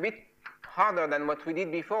it's a bit harder than what we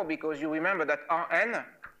did before because you remember that Rn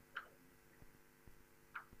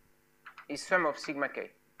is sum of sigma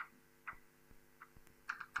k.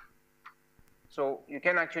 So you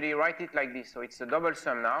can actually write it like this. So it's a double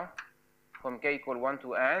sum now from k equal 1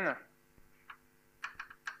 to n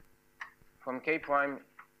from k prime.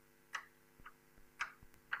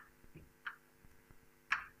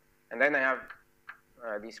 And then I have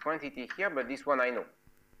this quantity here, but this one I know.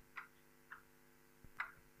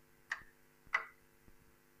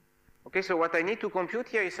 Okay, so what I need to compute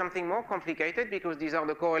here is something more complicated because these are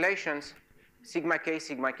the correlations sigma k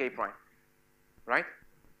prime, right?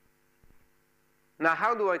 Now,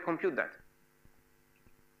 how do I compute that?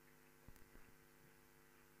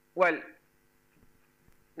 Well,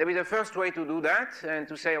 there is a first way to do that and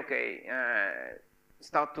to say, okay,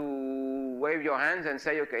 start to wave your hands and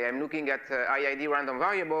say, okay, I'm looking at IID random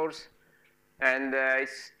variables, and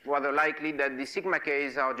it's rather likely that the sigma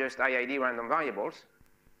k's are just IID random variables.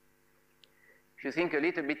 If you think a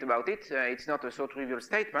little bit about it, it's not a so trivial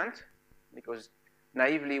statement, because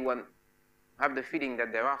naively one have the feeling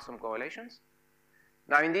that there are some correlations.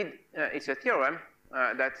 Now, indeed, it's a theorem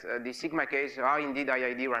that the sigma k's are indeed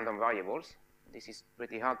IID random variables. This is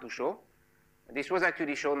pretty hard to show. This was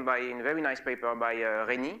actually shown in a very nice paper by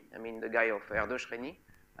Reni, I mean the guy of Erdős Reni,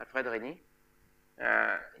 Alfred Reni.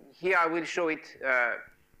 Here I will show it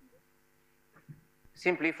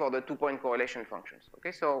simply for the two-point correlation functions.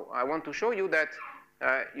 Okay, so I want to show you that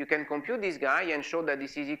you can compute this guy and show that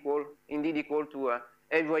this is indeed equal to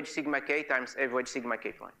average sigma k times average sigma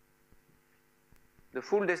k prime. The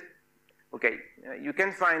full okay, you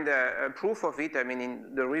can find a proof of it, I mean,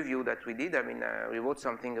 in the review that we did. I mean, we wrote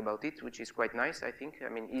something about it, which is quite nice, I think. I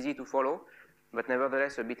mean, easy to follow, but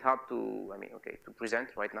nevertheless a bit hard to, to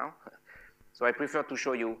present right now. So I prefer to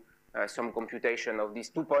show you some computation of these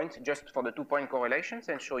 2 points, just for the 2-point correlations,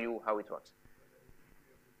 and show you how it works.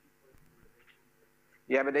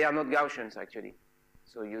 Yeah, but they are not Gaussians, actually.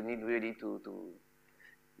 So you need really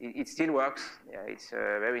it still works. Yeah, it's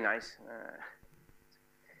very nice.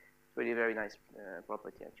 Really very nice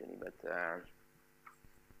property, actually, but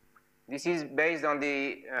this is based on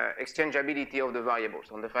the exchangeability of the variables,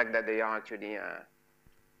 on the fact that they are actually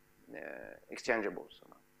exchangeable. So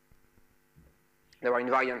they are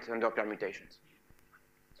invariant under permutations.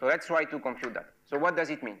 So let's try to compute that. So what does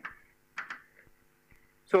it mean?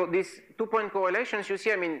 So these 2-point correlations, you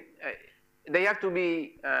see, I mean, they have to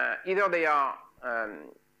be, either they are,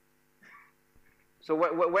 so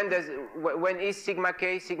when is sigma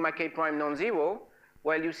k prime non-zero?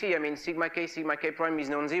 Well, you see, I mean, sigma k prime is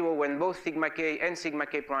non-zero when both sigma k and sigma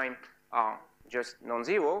k prime are just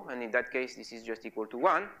non-zero, and in that case, this is just equal to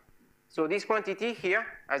 1. So this quantity here,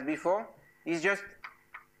 as before, is just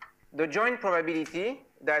the joint probability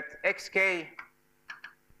that xk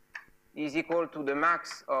is equal to the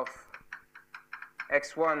max of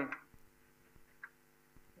x1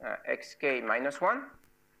 xk minus 1.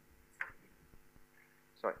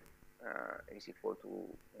 Sorry, is equal to,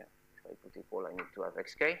 yeah, if I put equal, I need to have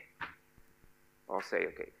xk. Or say,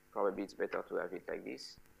 okay, probably it's better to have it like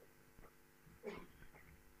this.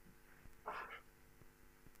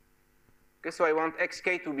 Okay, so I want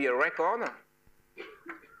xk to be a record.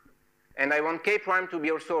 And I want k prime to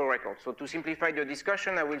be also a record. So to simplify the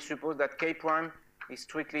discussion, I will suppose that k prime is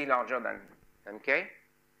strictly larger than k.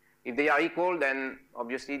 If they are equal, then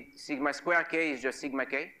obviously sigma square k is just sigma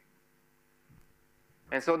k.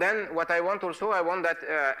 And so then what I want also, I want that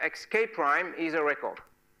xk prime is a record.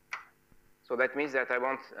 So that means that I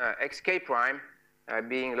want xk prime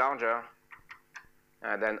being larger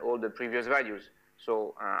than all the previous values.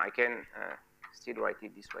 So I can still write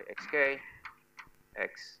it this way, xk,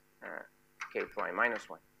 x k prime minus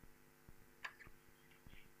 1.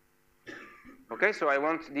 Okay, so I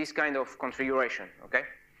want this kind of configuration, okay?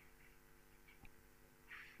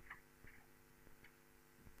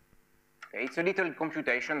 Okay, it's a little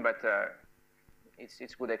computation, but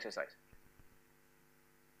it's good exercise.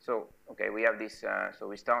 So, okay, we have this, so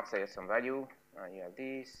we start, say, at some value. You have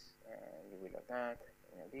this, you will have that,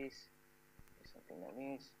 you have this, something like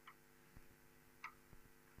this.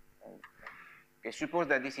 And, okay, suppose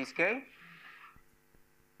that this is k,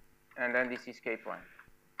 and then this is k prime.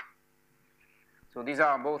 So these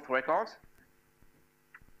are both records.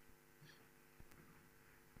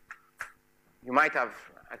 You might have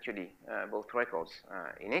actually both records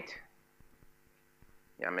in it.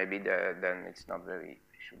 Yeah, maybe then it's not very,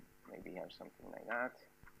 you should maybe have something like that.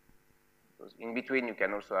 Because in between you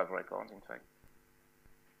can also have records, in fact.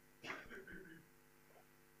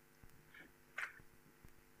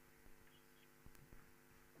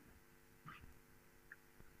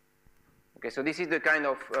 Okay, so this is the kind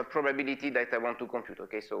of probability that I want to compute.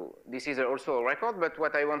 Okay, so this is also a record, but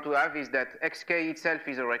what I want to have is that xk itself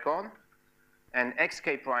is a record, and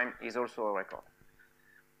xk prime is also a record.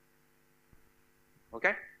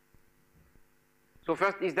 Okay? So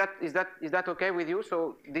first, is that okay with you?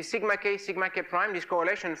 So this sigma k prime, this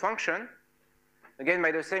correlation function, again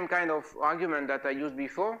by the same kind of argument that I used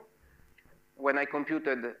before, when I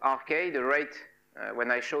computed rk, the rate, when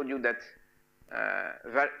I showed you that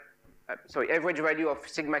average value of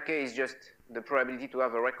sigma k is just the probability to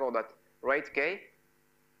have a record at rate k.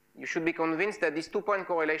 You should be convinced that this 2-point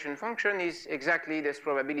correlation function is exactly this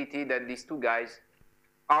probability that these two guys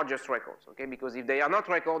are just records, okay? Because if they are not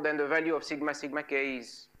record, then the value of sigma k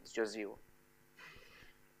is just 0.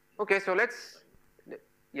 Okay, so let's,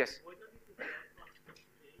 yes?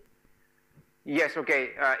 Yes, okay,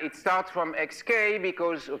 it starts from xk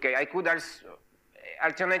because, okay, I could also,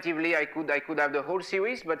 alternatively, I could have the whole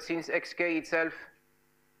series, but since xk itself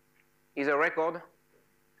is a record,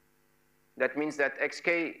 that means that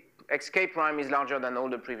xk prime is larger than all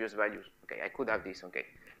the previous values. Okay, I could have this, okay.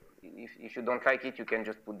 If you don't like it, you can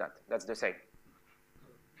just put that. That's the same.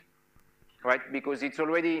 Right, because it's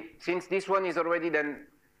already, since this one is already then,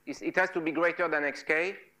 it has to be greater than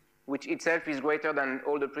xk, which itself is greater than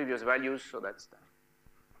all the previous values, so that's that.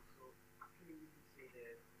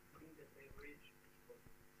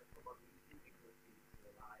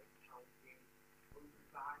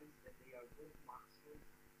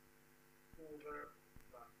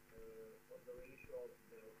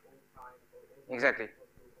 Exactly.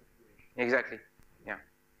 Exactly. Yeah.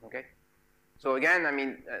 Okay. So again, I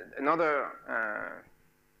mean, another.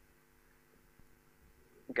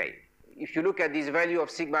 Okay. If you look at this value of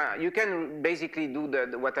sigma, you can basically do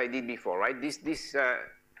what I did before, right? This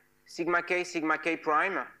sigma k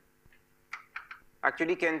prime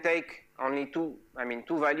actually can take only two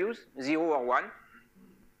values, 0 or 1.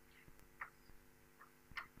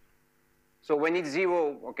 So when it's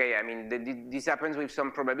 0, okay, I mean, this happens with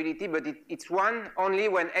some probability, but it's 1 only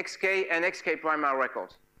when xk and xk prime are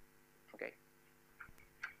records. Okay.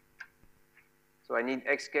 So I need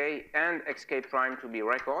xk and xk prime to be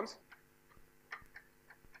records.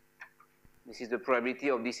 This is the probability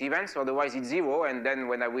of this event, so otherwise it's 0, and then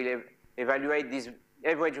when I will evaluate this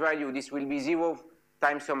average value, this will be 0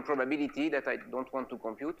 times some probability that I don't want to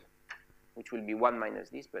compute, which will be 1 minus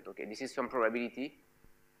this, but okay, this is some probability,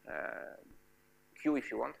 Q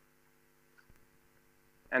if you want.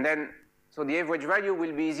 And then, so the average value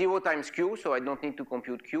will be 0 times Q, so I don't need to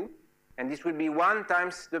compute Q. And this will be 1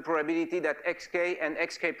 times the probability that xk and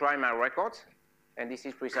xk prime are records. And this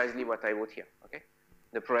is precisely what I wrote here, okay?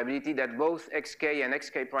 The probability that both xk and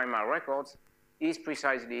xk prime are records is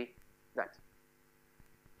precisely that.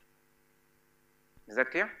 Is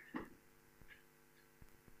that clear?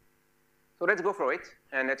 So let's go for it,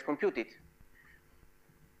 and let's compute it.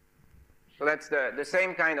 So that's the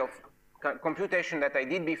same kind of computation that I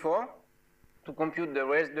did before to compute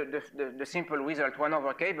the simple result 1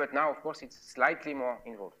 over k, but now, of course, it's slightly more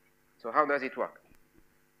involved. So how does it work?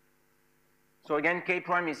 So again, k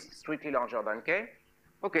prime is strictly larger than k.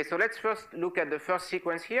 Okay, so let's first look at the first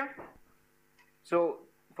sequence here. So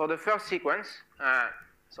for the first sequence,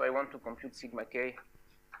 so I want to compute sigma k.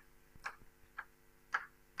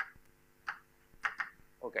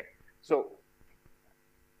 Okay, so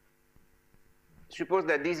suppose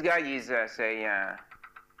that this guy is, say,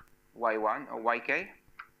 y1 or yk,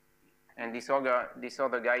 and this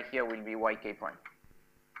other guy here will be yk prime.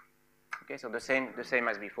 Okay, so the same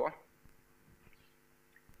as before.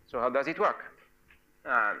 So how does it work?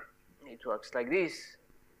 It works like this.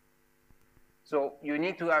 So you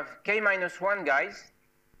need to have k minus 1 guys,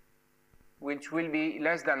 which will be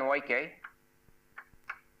less than yk.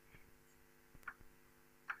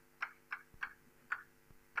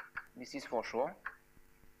 This is for sure.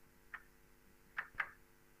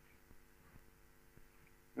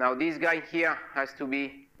 Now this guy here has to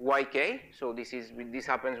be yk, so this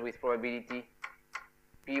happens with probability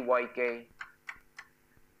pyk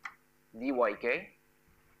dyk.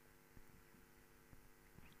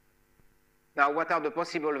 Now what are the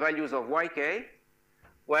possible values of yk?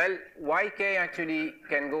 Well, yk actually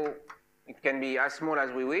it can be as small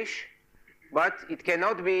as we wish, but it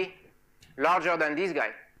cannot be larger than this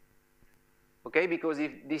guy. Okay, because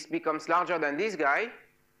if this becomes larger than this guy,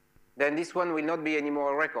 then this one will not be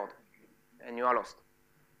anymore a record, and you are lost.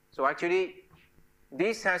 So actually,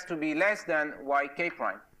 this has to be less than yk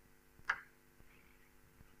prime.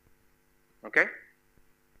 Okay?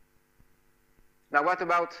 Now what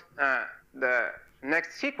about the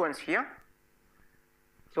next sequence here?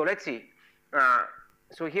 So let's see.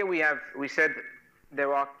 So here we said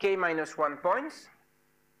there are k minus 1 points.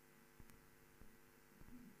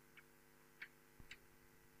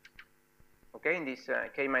 Okay, in this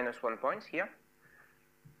k minus 1 points here.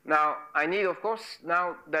 Now, I need, of course,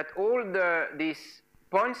 now that all these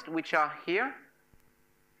points which are here,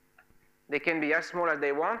 they can be as small as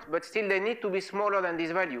they want, but still they need to be smaller than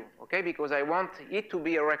this value, okay, because I want it to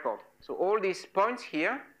be a record. So all these points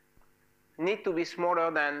here need to be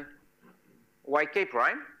smaller than yk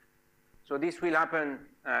prime. So this will happen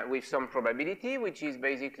with some probability, which is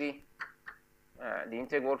basically the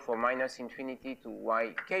integral for minus infinity to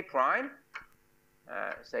yk prime.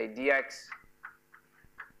 Say dx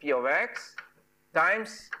p of x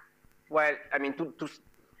times, well, I mean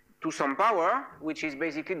to some power, which is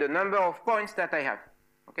basically the number of points that I have.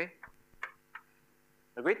 Okay?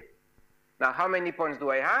 Agreed? Now, how many points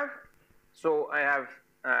do I have? So I have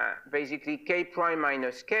basically k prime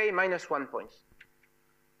minus k minus 1 points.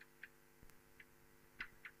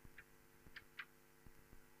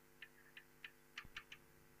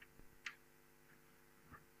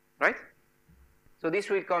 Right? So this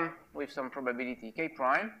will come with some probability k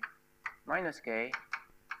prime minus k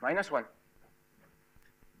minus 1.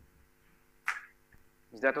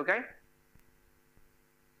 Is that okay?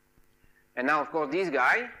 And now, of course, this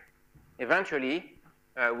guy eventually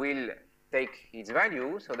will take its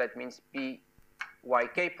value, so that means p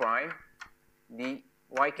yk prime d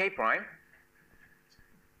yk prime.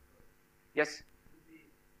 Yes?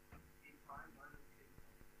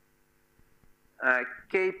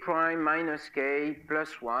 K prime minus k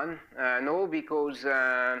plus 1. No, because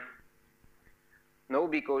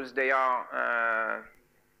they are.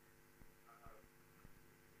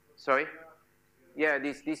 Sorry. Yeah,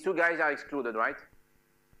 these two guys are excluded, right?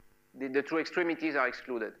 The two extremities are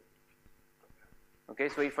excluded. Okay,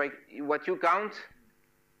 so if what you count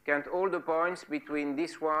all the points between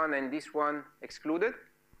this one and this one excluded.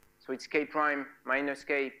 So it's k prime minus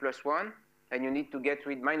k plus 1, and you need to get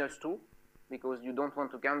rid minus 2. Because you don't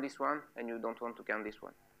want to count this one, and you don't want to count this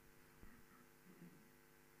one.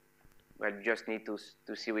 Well, you just need to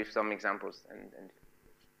see with some examples. And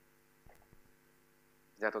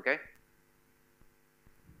is that okay?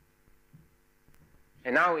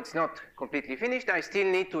 And now it's not completely finished. I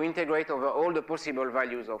still need to integrate over all the possible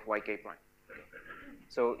values of yk prime.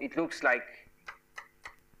 So it looks like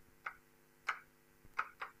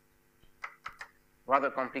rather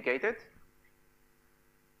complicated.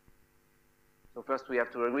 So first we have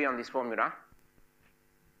to agree on this formula.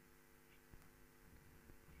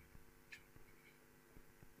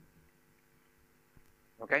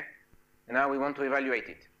 Okay? And now we want to evaluate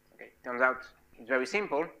it. Okay, turns out it's very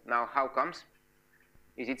simple. Now how comes?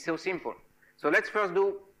 Is it so simple? So let's first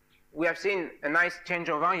do, we have seen a nice change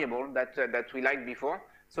of variable that we liked before.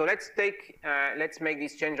 So let's make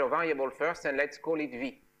this change of variable first and let's call it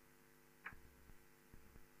V.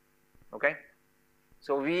 Okay?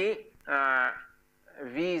 So V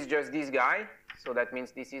is just this guy. So that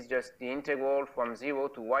means this is just the integral from 0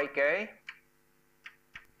 to yk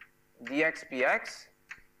dx px.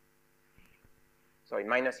 Sorry,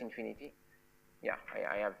 minus infinity. Yeah,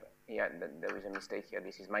 there is a mistake here.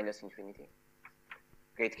 This is minus infinity.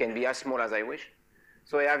 Okay, it can be as small as I wish.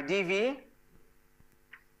 So I have dv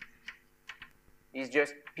is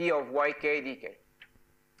just p of yk dk.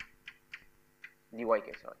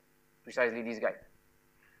 dyk, sorry. Precisely this guy.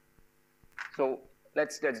 So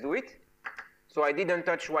let's do it. So I didn't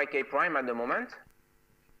touch yk prime at the moment.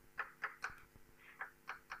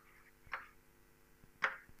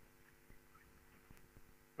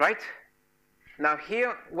 Right? Now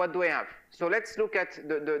here, what do I have? So let's look at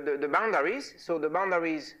the boundaries. So the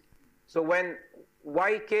boundaries, so when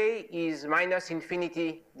yk is minus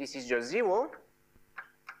infinity, this is just 0.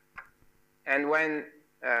 And when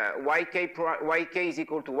yk is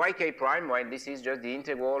equal to yk prime, well, this is just the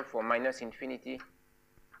integral from minus infinity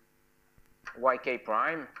yk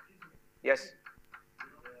prime. Yes?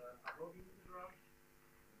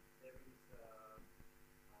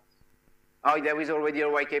 Oh, there is already a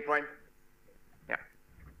yk prime? Yeah.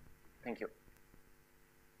 Thank you.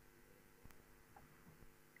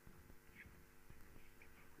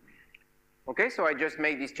 Okay, so I just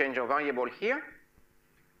make this change of variable here.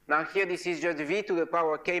 Now here this is just v to the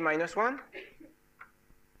power k minus 1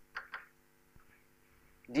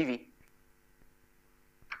 dv.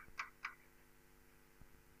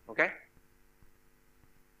 Okay?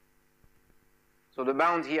 So the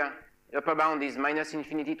bound here, upper bound is minus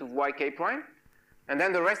infinity to yk prime, and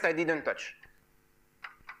then the rest I didn't touch.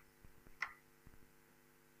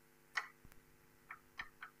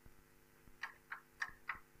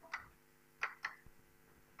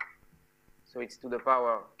 So it's to the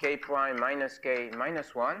power k prime minus k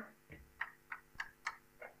minus 1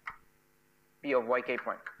 p of yk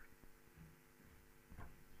prime.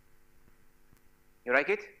 You like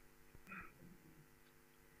it?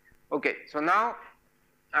 Okay, so now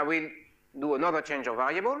I will do another change of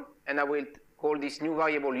variable, and I will call this new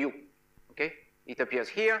variable u. Okay? It appears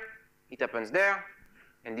here, it happens there,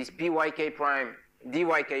 and this pyk prime,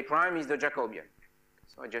 dyk prime is the Jacobian.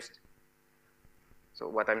 So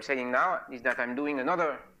what I'm saying now is that I'm doing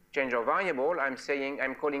another change of variable.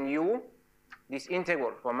 I'm calling u this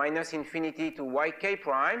integral from minus infinity to yk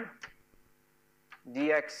prime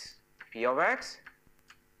dx p of x,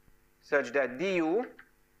 such that du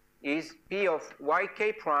is p of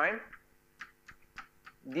yk prime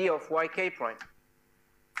d of yk prime.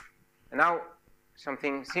 And now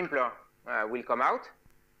something simpler will come out,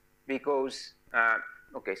 because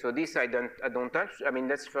okay, so this I don't touch. I mean,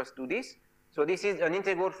 let's first do this. So this is an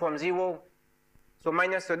integral from 0.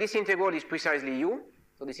 So this integral is precisely u.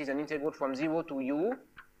 So this is an integral from 0 to u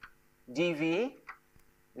dv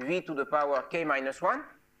v to the power k minus 1.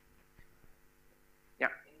 Yeah.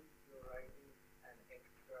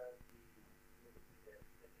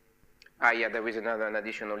 Yeah, there is an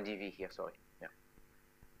additional dv here, sorry. Yeah.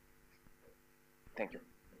 Thank you.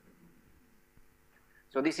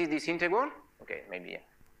 So this is this integral. Okay, maybe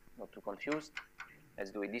not too confused.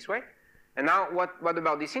 Let's do it this way. And now what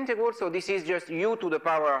about this integral? So this is just u to the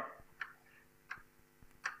power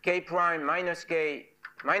k prime minus k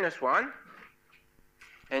minus 1.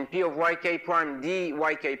 And p of yk prime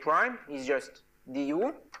dyk prime is just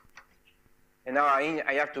du. And now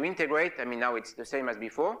I have to integrate. I mean, now it's the same as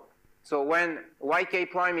before. So when yk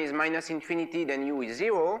prime is minus infinity, then u is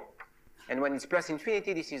 0. And when it's plus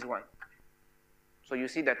infinity, this is 1. So you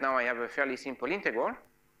see that now I have a fairly simple integral.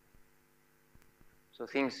 So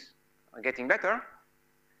things are getting better.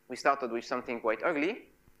 We started with something quite ugly.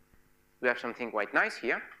 We have something quite nice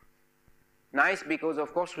here. Nice because,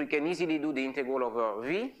 of course, we can easily do the integral over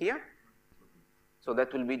v here. So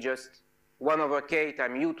that will be just 1 over k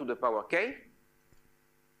times u to the power k.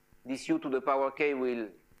 This u to the power k will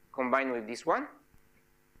combine with this one.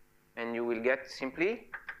 And you will get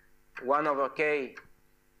simply 1 over k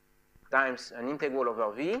times an integral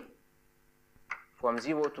over v from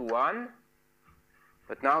 0 to 1.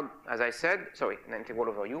 But now, as I said, sorry, an integral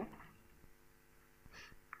over u.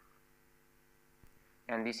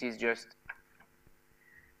 And this is just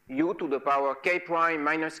u to the power k prime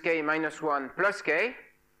minus k minus 1 plus k.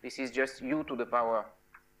 This is just u to the power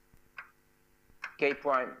k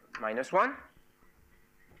prime minus 1.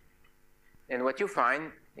 And what you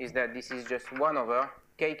find is that this is just 1 over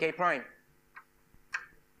k prime.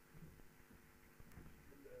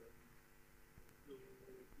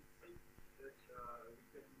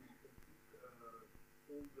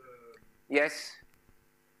 Yes,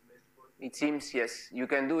 it seems, yes, you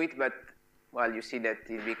can do it, but, well, you see that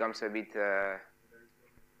it becomes a bit,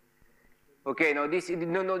 okay, no,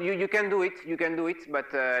 you can do it, but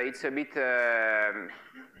it's a bit,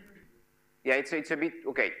 yeah, it's a bit,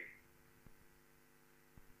 okay.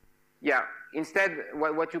 Yeah, instead,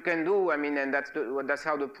 what you can do, I mean, and that's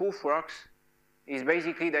how the proof works, is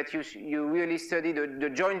basically that you really study the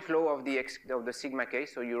joint flow of the sigma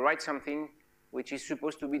case. So you write something which is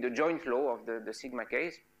supposed to be the joint flow of the sigma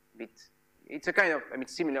case. It's a kind of, I mean,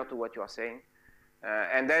 similar to what you are saying.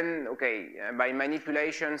 And then, okay, by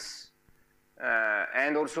manipulations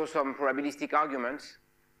and also some probabilistic arguments,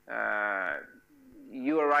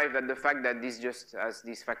 you arrive at the fact that this just has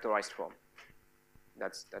this factorized form.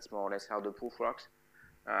 That's more or less how the proof works.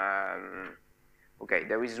 Okay,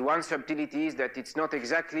 there is one subtlety, is that it's not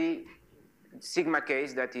exactly sigma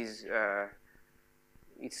case that is,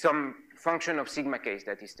 it's some function of sigma case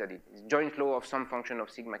that is studied. It's joint flow of some function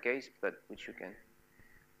of sigma case, but which you can.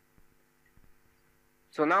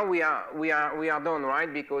 So now we are done,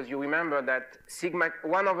 right? Because you remember that sigma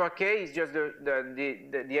 1 over k is just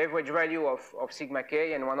the average value of sigma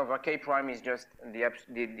k, and 1 over k prime is just the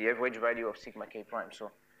average value of sigma k prime.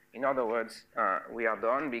 So in other words, we are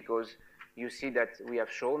done because you see that we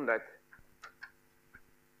have shown that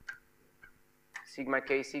sigma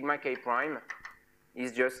k prime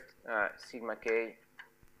is just sigma k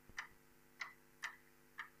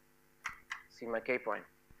prime.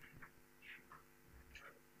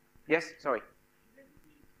 Yes, sorry.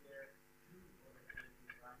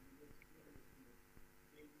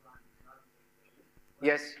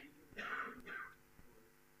 Yes.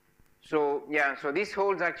 So yeah, so this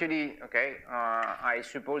holds actually, okay, I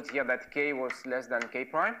suppose here that k was less than k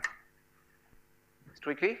prime,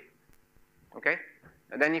 strictly, okay?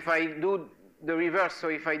 And then if I do the reverse, so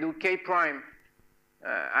if I do k prime,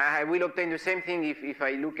 I will obtain the same thing if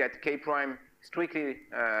I look at k prime strictly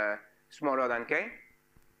smaller than k.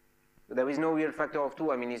 So there is no real factor of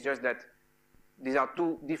 2, I mean, it's just that these are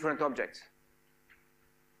two different objects.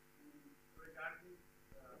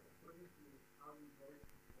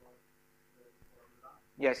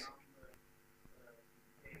 Yes.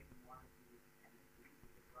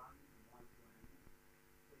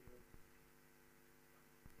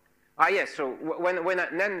 Yes, so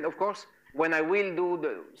then of course, when I will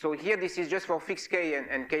do so here this is just for fixed k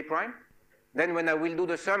and k prime. Then when I will do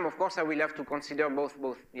the sum, of course, I will have to consider both.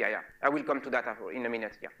 Yeah. I will come to that in a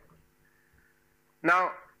minute, yeah.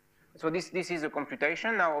 Now, so this is a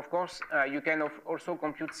computation. Now, of course, you can also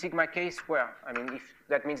compute sigma k square. I mean, if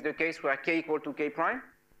that means the case where k equal to k prime.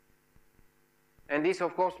 And this,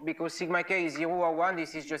 of course, because sigma k is 0 or 1,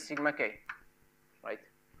 this is just sigma k, right?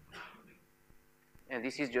 And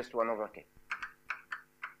this is just 1 over k.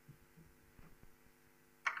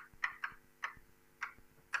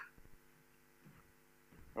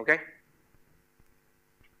 Okay? Is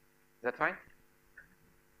that fine?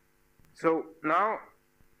 So now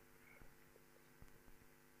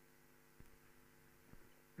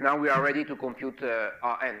we are ready to compute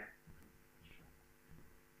Rn.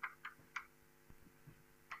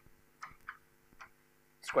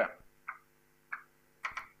 Square.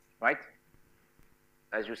 Right?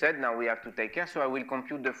 As you said, now we have to take care. So I will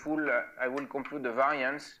compute the full, I will compute the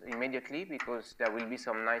variance immediately because there will be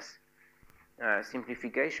some nice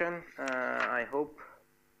simplification, I hope.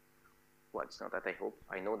 Well, it's not that I hope.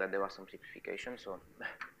 I know that there are some simplifications. So,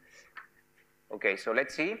 okay, so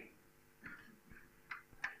let's see.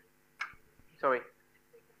 Sorry.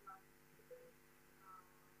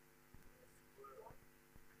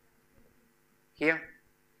 Here?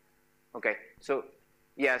 Okay, so,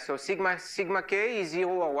 yeah, so sigma k is 0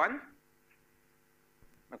 or 1.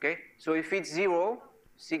 Okay, so if it's 0,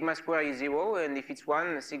 sigma square is 0, and if it's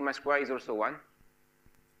 1, sigma square is also 1.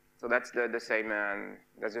 So that's the same.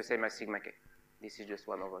 That's the same as sigma k. This is just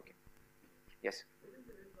 1 over k. Yes.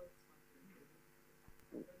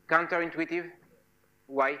 Counterintuitive.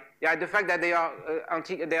 Why? Yeah, the fact that they are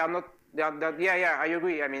they are not. They are. Yeah. I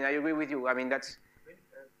agree. I mean, I agree with you. I mean, that's.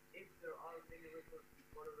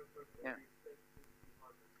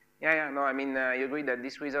 Yeah. Yeah. No, I mean, I agree that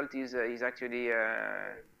this result is actually.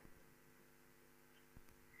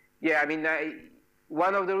 Yeah, I mean,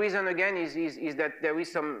 one of the reasons again is that there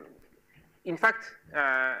is some. in fact,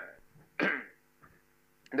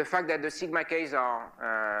 the fact that the sigma k's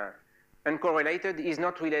are uncorrelated is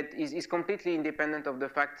not related, is completely independent of the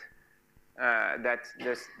fact that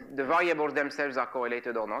the variables themselves are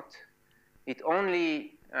correlated or not. It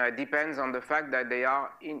only depends on the fact that they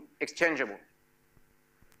are exchangeable.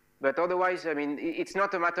 But otherwise, I mean, it's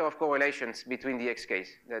not a matter of correlations between the xk's.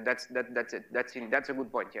 That's it. That's a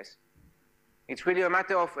good point, yes. It's really a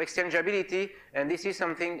matter of exchangeability, and this is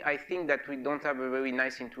something I think that we don't have a very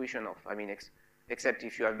nice intuition of. I mean, except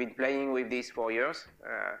if you have been playing with this for years.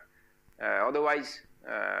 Otherwise,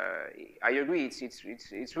 I agree.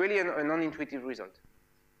 It's really a non-intuitive result.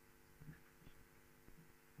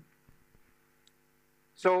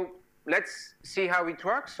 So let's see how it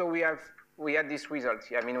works. So we had this result.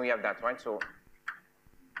 I mean, we have that, right? So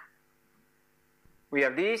we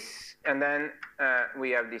have this, and then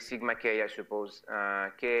we have this sigma k, I suppose.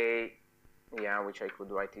 K, yeah, which I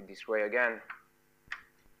could write it this way again.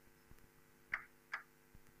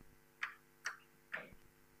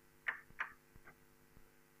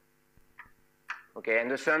 Okay,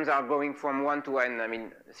 and the sums are going from 1 to n. I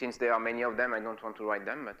mean, since there are many of them, I don't want to write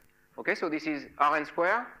them. But okay, so this is Rn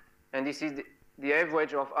squared, and this is the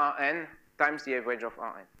average of Rn times the average of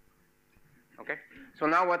Rn. Okay, so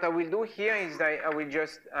now what I will do here is that I will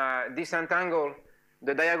just disentangle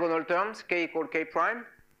the diagonal terms, k equal k prime,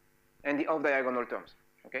 and the off-diagonal terms.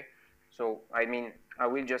 Okay, so I mean, I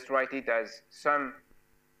will just write it as sum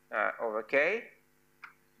over k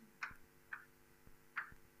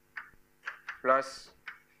plus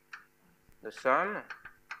the sum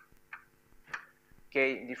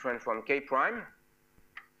k different from k prime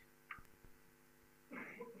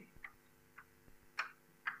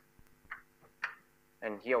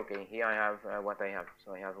and here, okay, here I have what I have.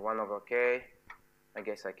 So I have 1 over k. I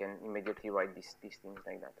guess I can immediately write these things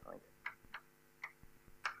like that, right?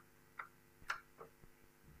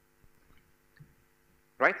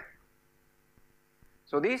 Right?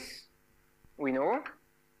 So this, we know,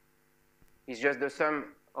 is just the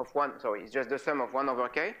sum of it's just the sum of 1 over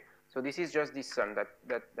k. So this is just this sum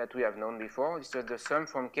that we have known before. It's just the sum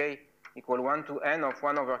from k equal 1 to n of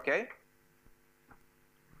 1 over k.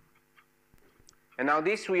 And now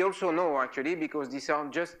this we also know actually because this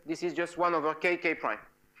is just 1 over k prime.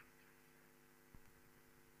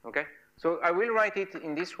 Okay? So I will write it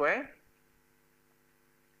in this way.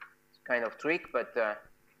 It's kind of trick, but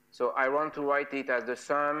so I want to write it as the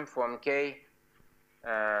sum from k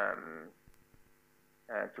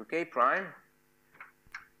to k prime,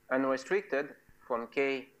 unrestricted from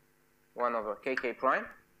k 1 over k prime.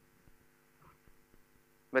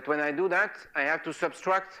 But when I do that, I have to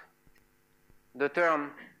subtract the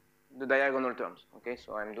diagonal terms. Okay,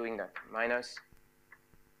 so I'm doing that. Minus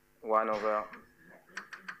 1 over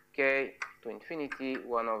k to infinity,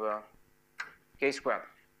 1 over k squared.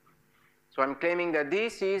 So I'm claiming that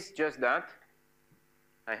this is just that.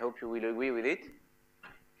 I hope you will agree with it.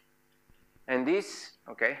 And this,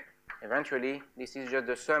 okay, eventually, this is just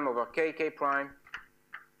the sum over k prime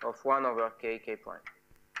of 1 over k prime.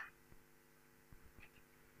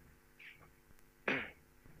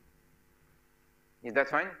 Is that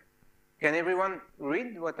fine? Can everyone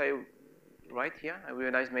read what I write here? I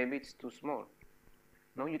realize maybe it's too small.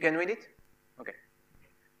 No, you can read it? Okay.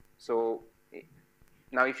 So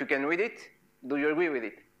now if you can read it, do you agree with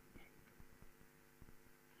it?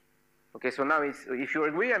 Okay, so now if you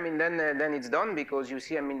agree, I mean, then it's done because you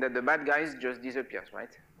see, I mean, that the bad guys just disappears,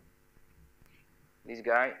 right? This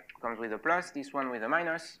guy comes with a plus, this one with a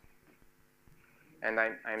minus, and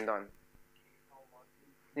I'm done.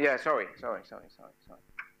 Yeah, sorry.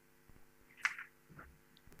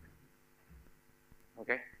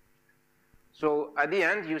 Okay. So at the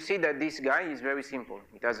end, you see that this guy is very simple.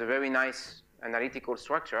 It has a very nice analytical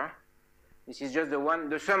structure. This is just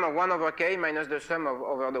the sum of 1 over k minus the sum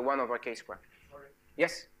over the 1 over k squared. Sorry.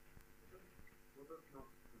 Yes? So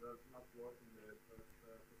does not work in the first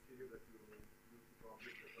procedure that you use to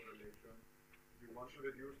complete the correlation. You want to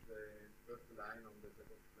reduce the first line on the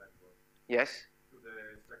second blackboard. Yes. To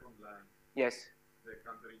the second line. Yes. The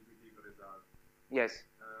counterintuitive result. Yes.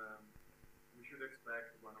 We should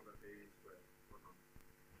expect 1 over k squared or not?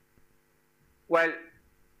 Well,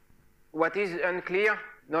 what is unclear?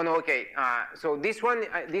 No, okay. So this one,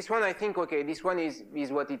 I think, okay, this one is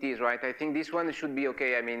what it is, right? I think this one should be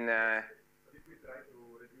okay. I mean, but if we try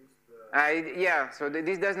to reduce the... yeah, so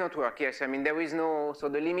this does not work, yes. I mean, there is no, so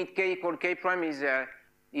the limit k equal k prime is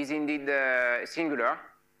indeed singular.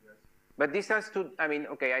 Yes. But this has to, I mean,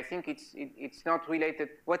 okay, I think it's not related.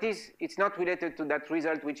 It's not related to that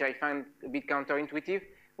result, which I find a bit counterintuitive.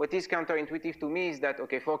 What is counterintuitive to me is that,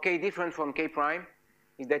 okay, for k different from k prime,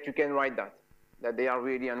 is that you can write that they are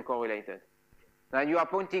really uncorrelated. Now you are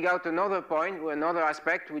pointing out another point, another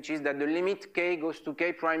aspect, which is that the limit k goes to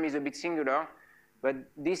k prime is a bit singular, but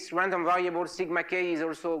this random variable sigma k is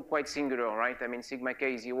also quite singular, right? I mean, sigma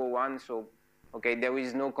k is 0, 1, so, okay, there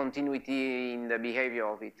is no continuity in the behavior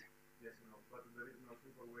of it. Yes, no, but there is no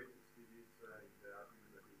simple way to see this in the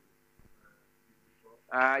argument that you did before.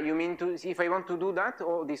 You mean to, if I want to do that,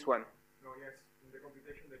 or this one? No, yes, in the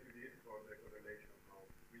computation that you did for the correlation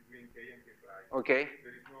between k and k prime. Okay.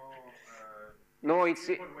 There is No, it's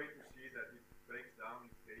simple way to see that it breaks down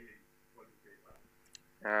if k is equal to k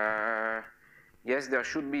prime. Yes, there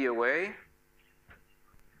should be a way.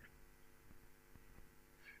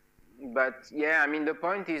 But yeah, I mean, the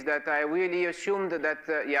point is that I really assumed that,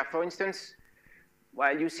 yeah, for instance,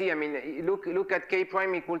 well, you see, I mean, look at k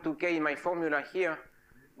prime equal to k in my formula here.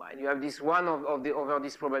 Well, you have this one over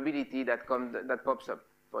this probability that pops up,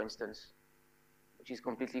 for instance, which is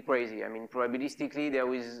completely crazy. I mean, probabilistically,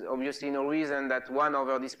 there is obviously no reason that 1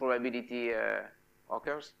 over this probability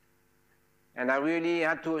occurs. And I really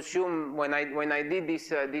had to assume when I did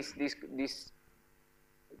this,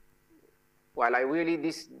 well, I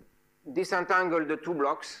really disentangled the two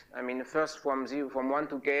blocks. I mean, first from 1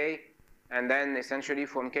 to k, and then essentially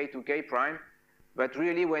from k to k prime. But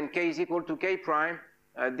really, when k is equal to k prime,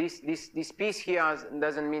 this piece here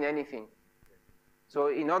doesn't mean anything. So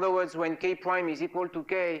in other words, when k prime is equal to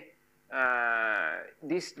k,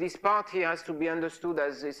 this part here has to be understood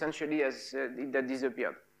as essentially as that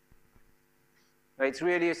disappeared. It's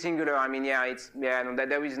really a singular. I mean, yeah, no,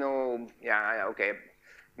 there is no. Yeah, okay.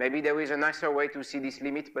 Maybe there is a nicer way to see this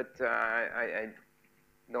limit, but I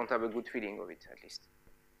don't have a good feeling of it, at least.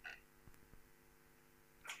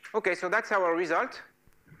 Okay, so that's our result.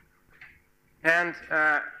 And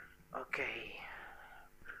okay.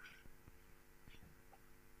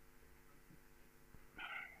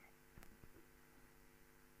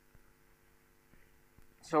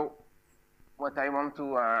 So what I want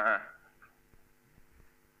to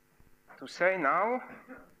say now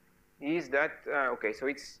is that, okay, so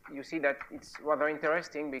you see that it's rather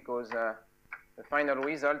interesting because the final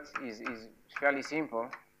result is fairly simple.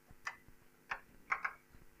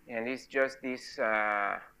 And it's just this,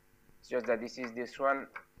 it's just that this is this one,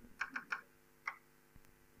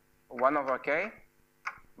 1 over k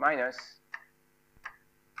minus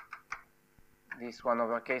this 1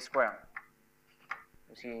 over k squared.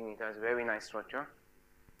 You see it has a very nice structure.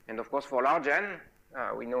 And of course for large n,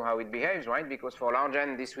 we know how it behaves, right? Because for large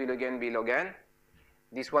n, this will again be log n.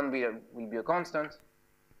 This one will be a constant.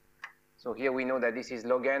 So here we know that this is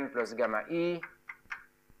log n plus gamma e.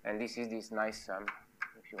 And this is this nice sum,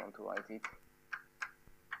 if you want to write it.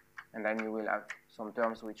 And then you will have some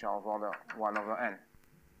terms which are of order 1 over n,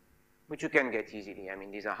 which you can get easily. I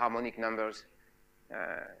mean, these are harmonic numbers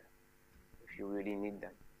if you really need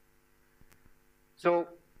them. So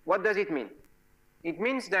what does it mean? It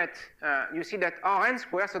means that you see that Rn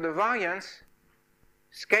squared, so the variance,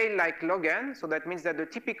 scale like log n. So that means that the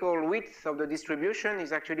typical width of the distribution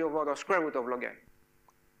is actually over the square root of log n.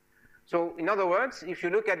 So in other words, if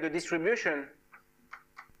you look at the distribution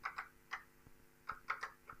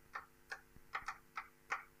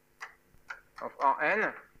of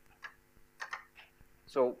Rn,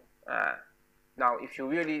 so now if you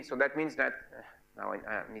really, so that means that, now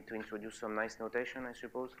I need to introduce some nice notation, I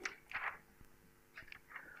suppose.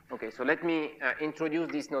 Okay, so let me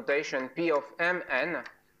introduce this notation P of Mn,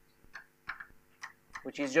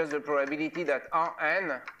 which is just the probability that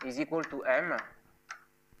Rn is equal to M.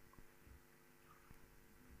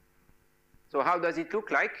 So how does it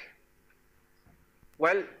look like?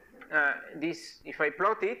 Well, this, if I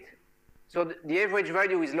plot it, so the average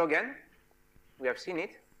value is log n. We have seen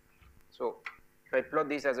it. So if I plot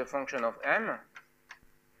this as a function of M,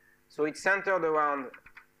 so it's centered around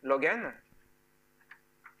log n.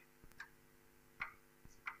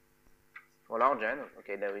 For large n,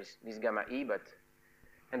 okay, there is this gamma e, but,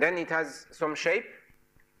 and then it has some shape,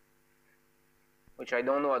 which I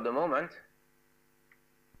don't know at the moment,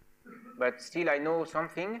 but still I know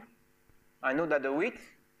something. I know that the width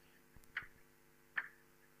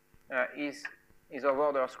is of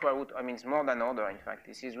order square root, I mean, it's more than order, in fact.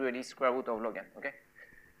 This is really square root of log n, okay?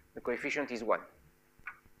 The coefficient is 1.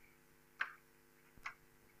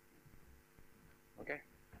 Okay?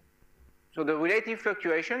 So the relative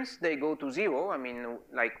fluctuations, they go to 0, I mean,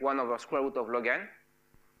 like 1 over square root of log n,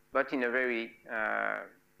 but in a very,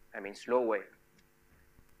 I mean, slow way.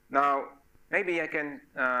 Now, maybe I can,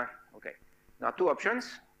 okay. Now, two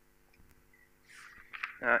options.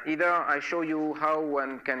 Either I show you how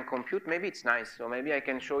one can compute, maybe it's nice, so maybe I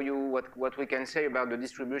can show you what we can say about the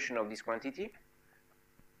distribution of this quantity.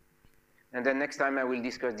 And then next time I will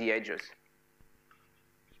discuss the edges.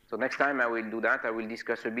 So next time I will do that. I will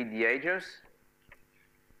discuss a bit the edges.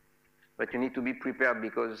 But you need to be prepared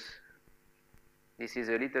because this is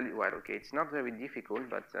a little, well, okay, it's not very difficult,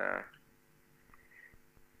 but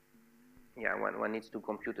yeah, one needs to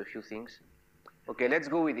compute a few things. Okay, let's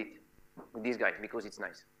go with it, with this guy, because it's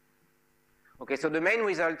nice. Okay, so the main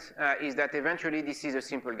result is that eventually this is a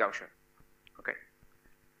simple Gaussian. Okay.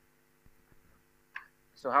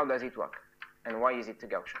 So how does it work? And why is it a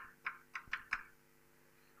Gaussian?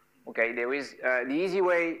 Okay, there is the easy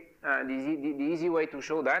way. The easy way to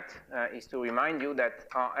show that is to remind you that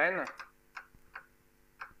Rn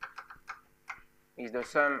is the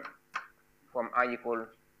sum from I equal.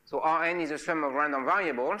 So Rn is the sum of random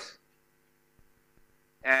variables,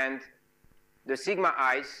 and the sigma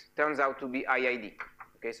i's turns out to be IID.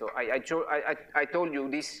 Okay, so I told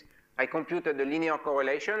you this. I computed the linear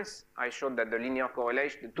correlations. I showed that the linear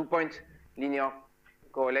correlation, the 2-point linear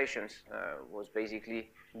correlations was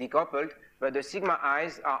basically decoupled, but the sigma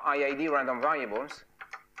i's are IID random variables.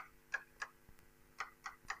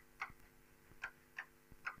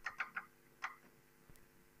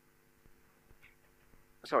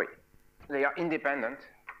 Sorry, they are independent.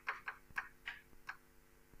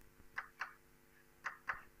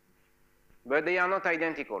 But they are not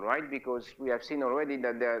identical, right? Because we have seen already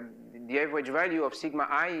that the average value of sigma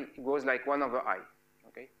I goes like 1 over I.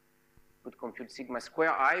 Okay, could compute sigma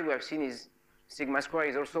square I. We have seen is sigma square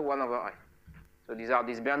is also 1 over I. So these are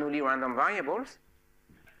these Bernoulli random variables.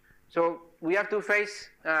 So we have to face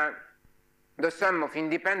the sum of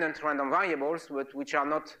independent random variables, but which are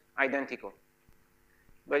not identical.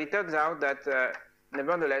 But it turns out that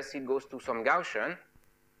nevertheless it goes to some Gaussian,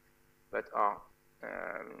 but are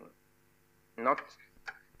not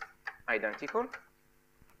identical.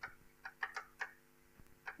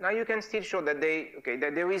 Now you can still show that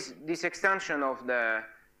that there is this extension of the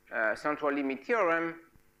central limit theorem,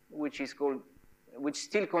 which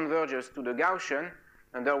still converges to the Gaussian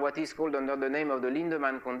under what is called under the name of the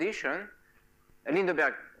Lindemann condition,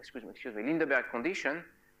 Lindeberg condition,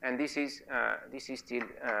 and this is still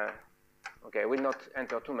okay. I will not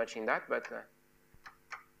enter too much in that, but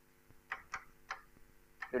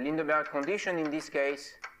the Lindeberg condition in this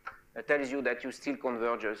case tells you that you still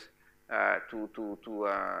converges to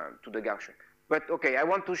the Gaussian. But okay, I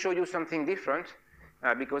want to show you something different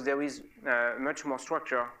because there is much more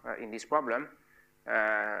structure in this problem,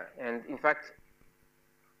 and in fact,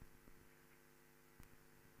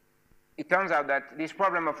 it turns out that this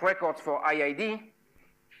problem of records for IID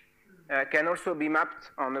can also be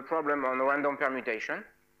mapped on a problem on random permutation.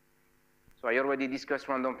 So I already discussed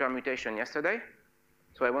random permutation yesterday.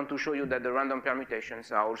 So I want to show you that the random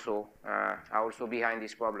permutations are also behind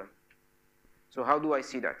this problem. So how do I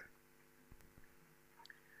see that?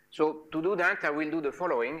 So to do that, I will do the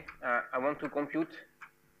following. I want to compute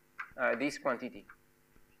this quantity,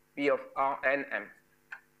 P of Rnm.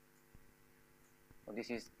 So this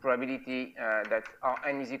is probability that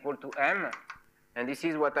Rn is equal to m, and this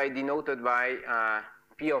is what I denoted by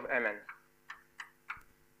P of mn.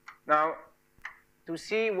 Now, to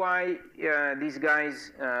see why these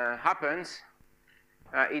guys happens,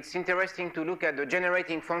 it's interesting to look at the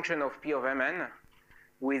generating function of P of mn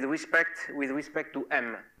with respect to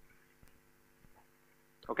m.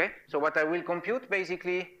 Okay, so what I will compute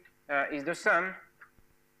basically is the sum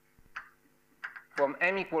from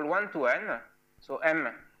m equal 1 to n. So m,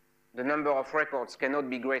 the number of records cannot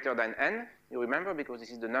be greater than n. You remember, because this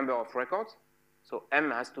is the number of records. So m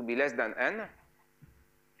has to be less than n.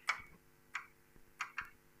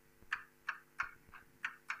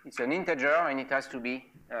 It's an integer, and it has to be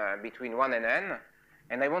between 1 and n.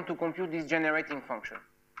 And I want to compute this generating function.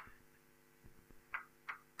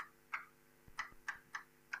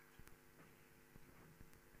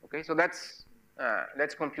 Okay, so let's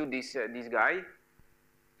compute this guy.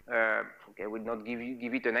 Okay, I will not give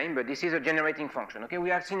it a name, but this is a generating function. Okay, we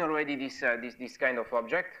have seen already this kind of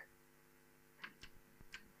object.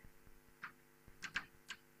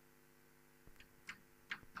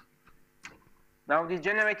 Now this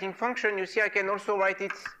generating function, you see, I can also write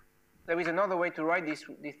it. There is another way to write these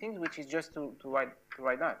things, which is just to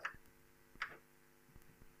write that.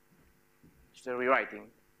 It's a rewriting.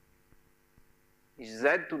 It's z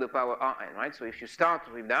to the power Rn, right? So if you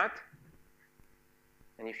start with that,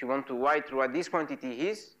 and if you want to write what this quantity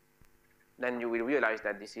is, then you will realize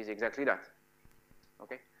that this is exactly that.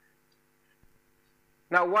 Okay?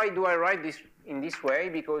 Now, why do I write this in this way?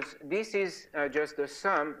 Because this is just the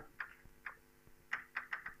sum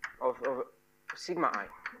of sigma I.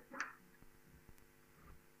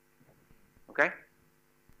 Okay?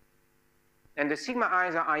 And the sigma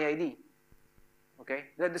i's are IID. Okay,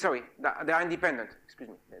 sorry, they are independent. Excuse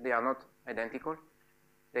me, they are not identical.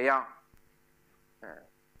 They are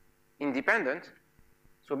independent.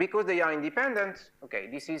 So because they are independent, okay,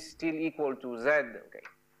 this is still equal to z. Okay,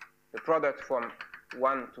 the product from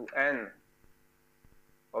 1 to n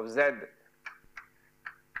of z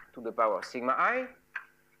to the power sigma I.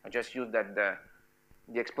 I just use that the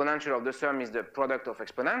exponential of the sum is the product of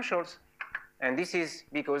exponentials. And this is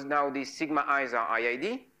because now these sigma i's are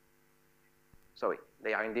IID. Sorry,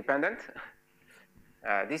 they are independent.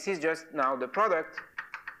 This is just now the product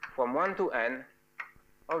from 1 to n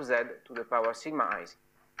of z to the power sigma i's.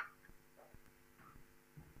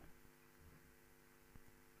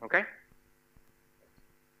 Okay?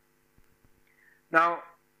 Now,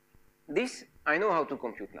 this I know how to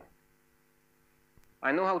compute now.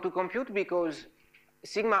 I know how to compute because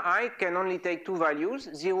sigma I can only take two values,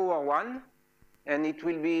 0 or 1, and it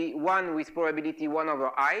will be 1 with probability 1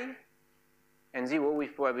 over I, and 0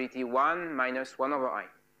 with probability 1 minus 1 over I.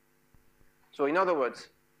 So in other words,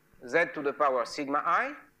 z to the power sigma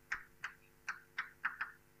I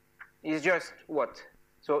is just what?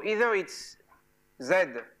 So either it's z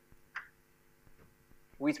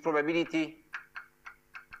with probability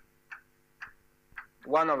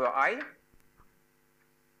 1 over I.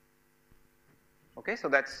 Okay, so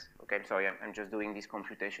that's, okay, I'm sorry, I'm just doing this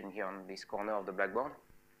computation here on this corner of the blackboard.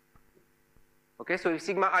 Okay, so if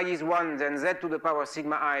sigma I is 1, then z to the power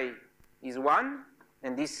sigma I is 1,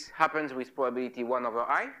 and this happens with probability 1 over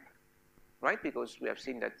I, right, because we have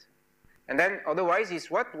seen that. And then otherwise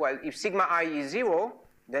is what? Well, if sigma I is 0,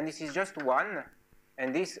 then this is just 1,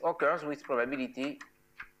 and this occurs with probability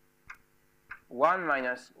 1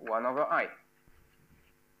 minus 1 over I.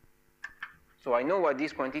 So I know what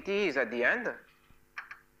this quantity is at the end.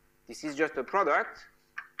 This is just a product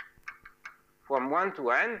from 1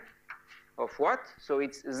 to n of what? So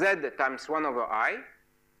it's z times 1 over I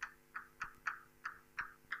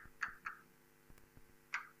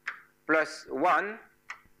plus 1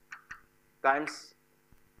 times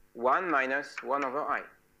 1 minus 1 over I.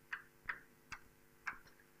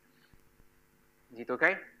 Is it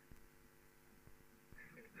okay?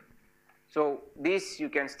 So this, you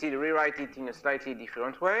can still rewrite it in a slightly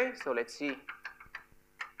different way. So let's see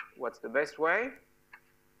what's the best way.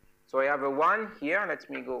 So I have a 1 here. Let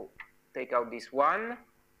me go take out this 1.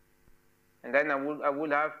 And then I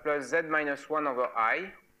will have plus z minus 1 over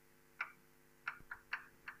I.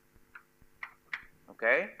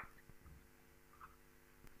 Okay.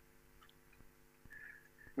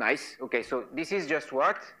 Nice. Okay, so this is just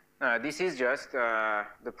what? This is just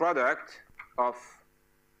the product of,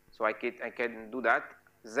 so I can do that,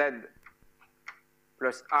 z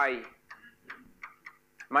plus I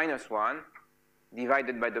minus 1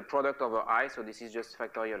 divided by the product over I, so this is just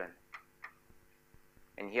factorial n.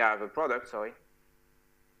 And here I have a product, sorry,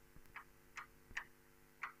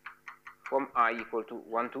 from I equal to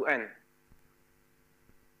 1 to n.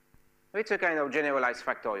 So it's a kind of generalized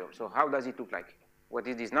factorial. So how does it look like? What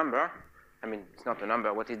is this number? I mean, it's not a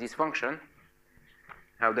number. What is this function?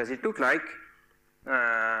 How does it look like?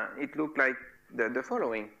 It looks like the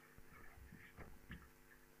following.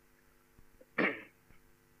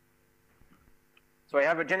 So I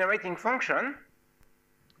have a generating function,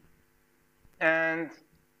 and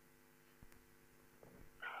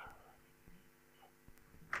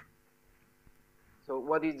so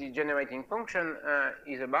what is the generating function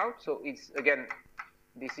is about? So it's, again,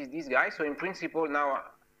 this is this guy. So in principle now,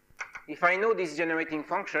 if I know this generating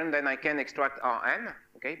function, then I can extract Rn,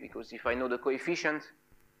 okay? Because if I know the coefficient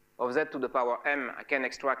of z to the power m, I can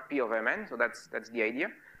extract p of mn, so that's the idea.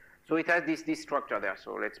 So it has this structure there.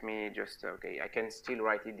 So let me just, okay, I can still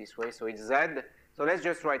write it this way. So it's z. So let's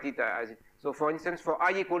just write it as it. So for instance, for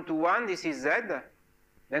I equal to 1, this is z.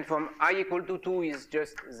 Then from I equal to 2 is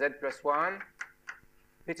just z plus 1.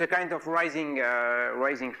 It's a kind of rising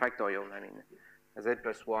factorial. I mean, z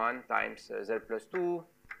plus 1 times z plus 2.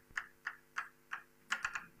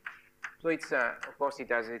 So it's, of course,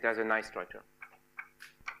 it has a nice structure.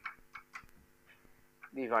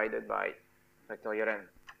 Divided by factorial n.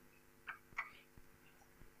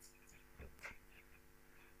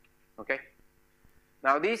 Okay.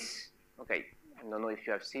 Now this, okay, I don't know if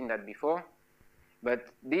you have seen that before, but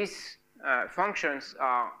these functions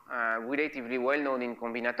are relatively well known in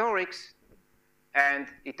combinatorics, and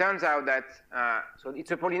it turns out that, so it's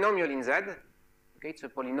a polynomial in Z, okay, it's a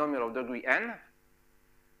polynomial of degree n,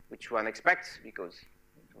 which one expects because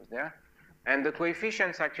it was there, and the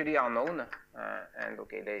coefficients actually are known, and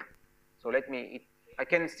okay, so let me, I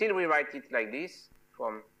can still rewrite it like this,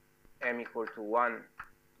 from m equal to 1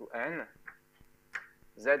 to n,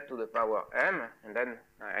 z to the power m, and then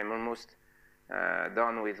I'm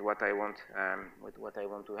done with what I want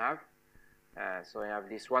to have. So I have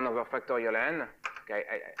this 1 over factorial n. Okay,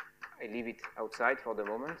 I leave it outside for the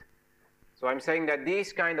moment. So I'm saying that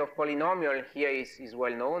this kind of polynomial here is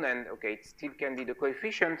well known, and okay, it still can be the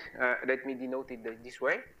coefficient. Let me denote it this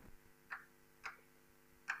way.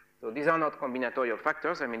 So these are not combinatorial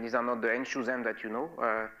factors. I mean, these are not the n choose m that you know.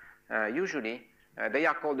 Usually, they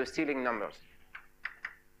are called the Stirling numbers.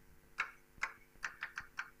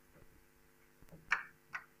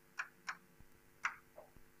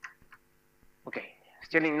 Okay,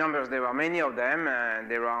 Stirling numbers, there are many of them.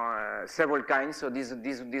 There are several kinds. So these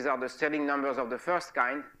are the Stirling numbers of the first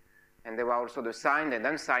kind. And there are also the signed and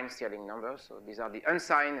unsigned Stirling numbers. So these are the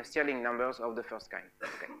unsigned Stirling numbers of the first kind.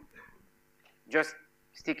 Okay. Just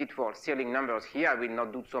stick it for Stirling numbers here. I will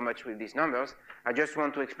not do so much with these numbers. I just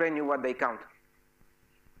want to explain you what they count.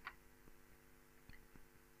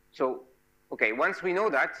 So, okay, once we know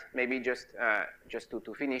that, maybe just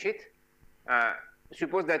to finish it,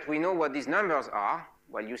 suppose that we know what these numbers are.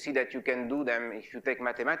 Well, you see that you can do them if you take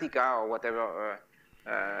Mathematica or whatever,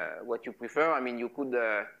 what you prefer. I mean, you could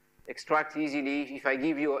extract easily. If I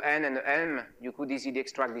give you n and m, you could easily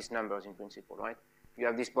extract these numbers in principle, right? You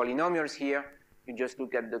have these polynomials here. You just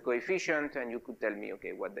look at the coefficient, and you could tell me,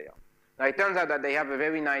 okay, what they are. Now, it turns out that they have a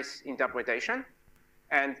very nice interpretation,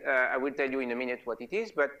 and I will tell you in a minute what it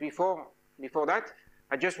is. But before that,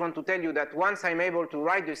 I just want to tell you that once I'm able to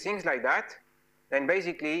write the things like that, then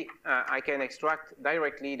basically I can extract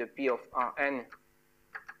directly the P of Rn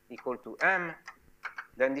equal to m.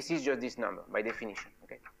 Then this is just this number by definition,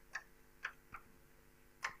 okay?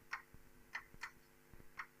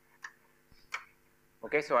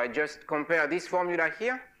 Okay, so I just compare this formula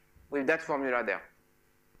here with that formula there.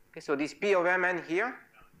 Okay, so this P of mn here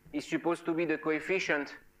is supposed to be the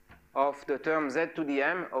coefficient of the term z to the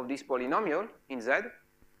m of this polynomial in z,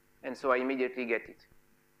 and so I immediately get it.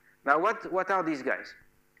 Now, what are these guys?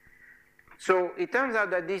 So it turns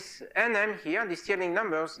out that this nm here, these Stirling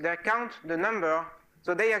numbers, they count the number,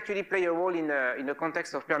 so they actually play a role in the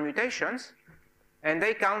context of permutations, and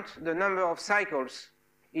they count the number of cycles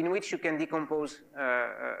in which you can decompose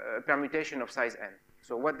a permutation of size n.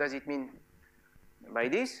 So what does it mean by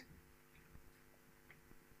this?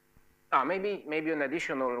 Maybe an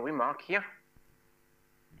additional remark here.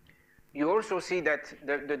 You also see that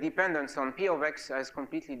the dependence on P of x has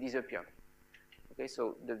completely disappeared. Okay,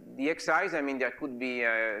 so the xi's, I mean, there could be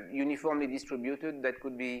uniformly distributed, that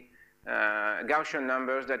could be Gaussian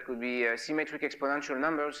numbers, that could be symmetric exponential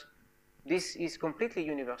numbers. This is completely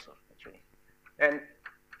universal, actually. And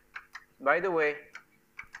by the way,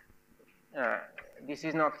 this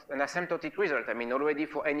is not an asymptotic result. I mean, already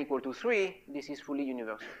for n equal to 3, this is fully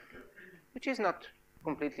universal, which is not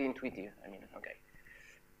completely intuitive. I mean, okay.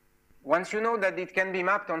 Once you know that it can be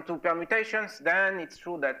mapped onto permutations, then it's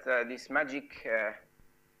true that this magic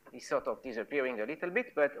is sort of disappearing a little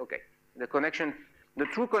bit, but okay. The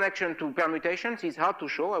true connection to permutations is hard to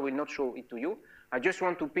show. I will not show it to you. I just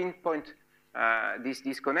want to pinpoint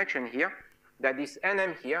this connection here, that this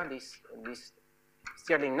nm here, these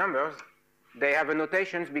Stirling numbers, they have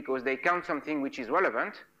annotations because they count something which is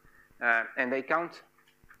relevant, and they count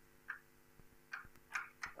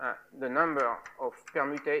the number of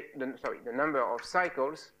the number of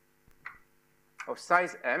cycles of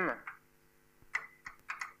size m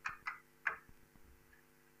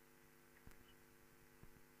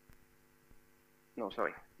no,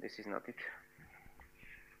 sorry, this is not it.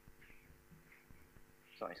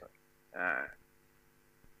 Sorry.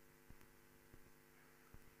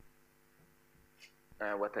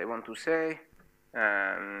 What I want to say,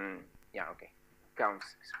 yeah, okay,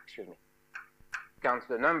 counts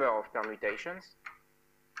the number of permutations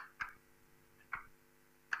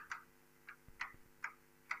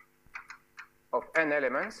of n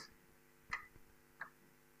elements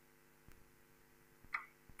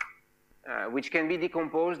which can be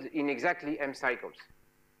decomposed in exactly m cycles.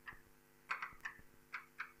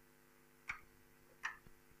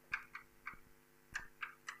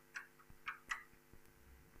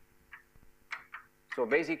 So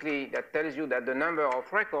basically, that tells you that the number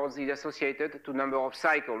of records is associated to number of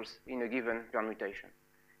cycles in a given permutation,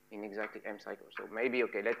 in exactly m cycles. So maybe,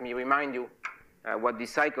 okay, let me remind you what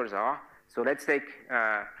these cycles are. So let's take,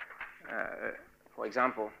 for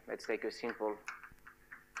example, let's take a simple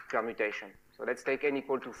permutation. So let's take n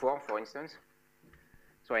equal to 4, for instance.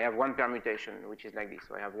 So I have one permutation, which is like this.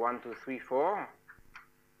 So I have 1, 2, 3, 4.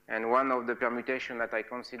 And one of the permutation that I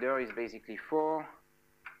consider is basically 4,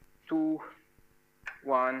 2,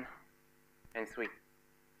 1, and 3.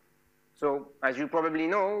 So as you probably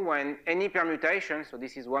know, when any permutation, so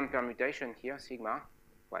this is one permutation here, sigma,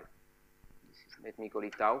 well, this is let me call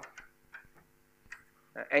it tau.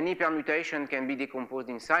 Any permutation can be decomposed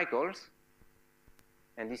in cycles,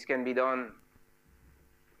 and this can be done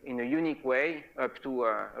in a unique way up to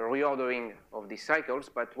a reordering of these cycles.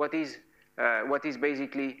 But what is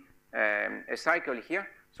basically a cycle here?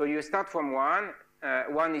 So you start from 1.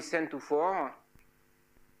 1 is sent to 4.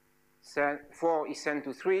 4 is sent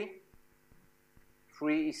to 3.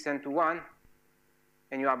 3 is sent to 1.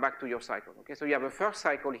 And you are back to your cycle. Okay, so you have a first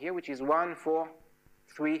cycle here, which is 1, 4,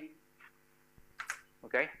 3.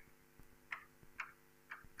 Okay?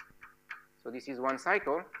 So this is one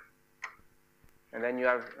cycle. And then you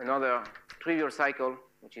have another trivial cycle,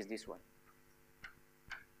 which is this one.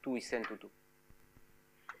 2 is sent to 2.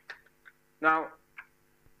 Now,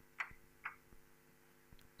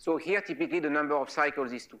 so here typically the number of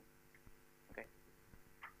cycles is 2. Okay?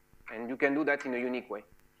 And you can do that in a unique way.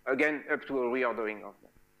 Again, up to a reordering of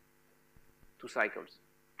 2 cycles.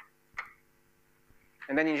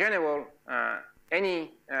 And then in general,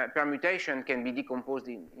 any permutation can be decomposed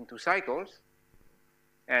into cycles.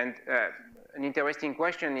 And an interesting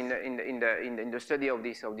question in the study of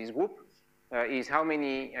this group is how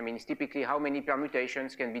many, it's typically how many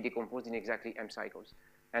permutations can be decomposed in exactly m cycles.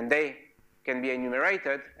 And they can be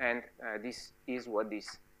enumerated, and this is what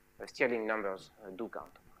these Stirling numbers do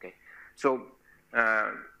count. Okay, so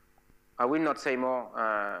I will not say more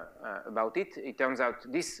about it. It turns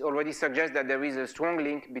out this already suggests that there is a strong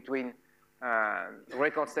link between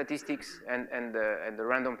record statistics and the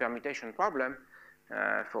random permutation problem.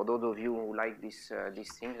 For those of you who like these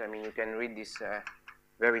things, you can read this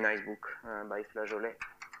very nice book by Flageolet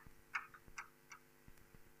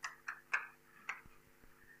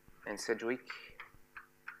and Sedgwick.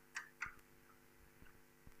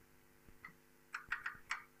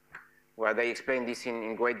 Where they explain this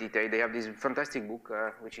in great detail. They have this fantastic book,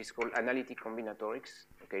 which is called Analytic Combinatorics.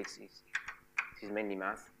 Okay, this is mainly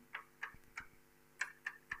math.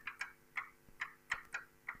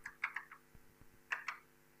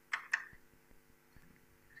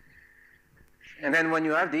 And then when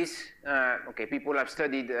you have this, okay, people have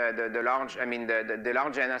studied the large, the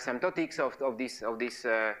large n asymptotics of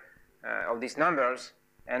these numbers,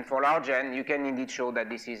 and for large n, you can indeed show that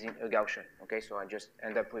this is a Gaussian. Okay, so I just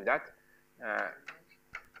end up with that.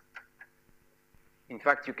 In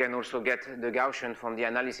fact, you can also get the Gaussian from the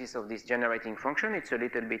analysis of this generating function. It's a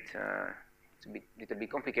little bit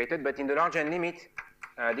complicated, but in the large n limit,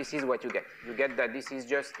 this is what you get. You get that this is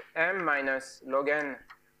just m minus log n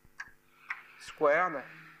squared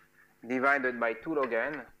divided by 2 log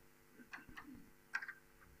n,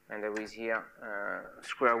 and there is here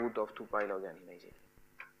square root of 2 pi log n, basically.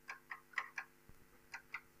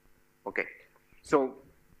 Okay, so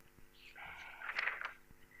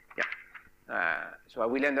yeah, so I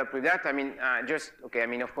will end up with that.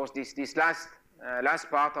 Of course, this last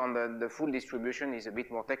part on the full distribution is a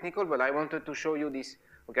bit more technical, but I wanted to show you this.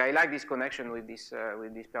 Okay, I like this connection with these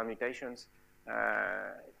permutations.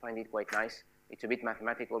 I find it quite nice. It's a bit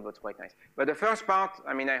mathematical, but it's quite nice. But the first part,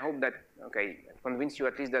 I hope that, okay, convince you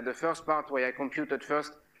at least that the first part where I computed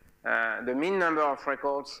first the mean number of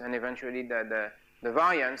records and eventually the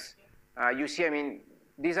variance, you see,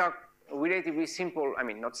 these are relatively simple,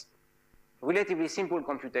 not relatively simple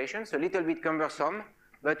computations, a little bit cumbersome,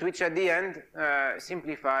 but which at the end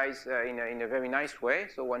simplifies in a very nice way.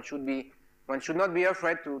 So one should not be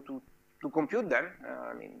afraid to compute them,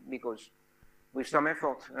 because with some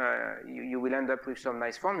effort, you will end up with some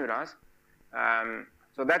nice formulas.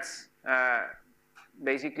 So that's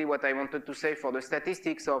basically what I wanted to say for the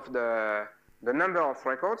statistics of the number of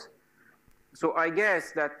records. So I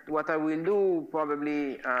guess that what I will do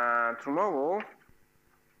probably tomorrow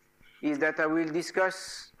is that I will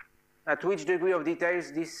discuss at which degree of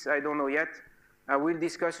details, this I don't know yet. I will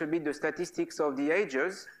discuss a bit the statistics of the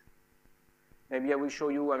ages. Maybe I will show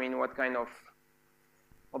you, what kind of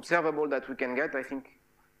observable that we can get. I think,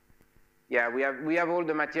 yeah, we have all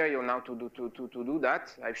the material now to do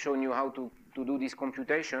that. I've shown you how to do these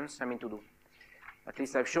computations. At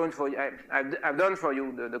least I've shown for you. I've done for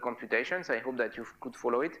you the computations. I hope that you could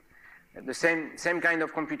follow it. The same kind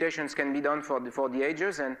of computations can be done for the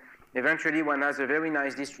ages, and eventually one has a very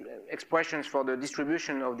nice expressions for the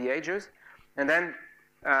distribution of the ages. And then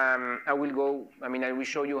I will go. I will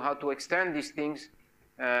show you how to extend these things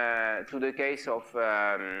to the case of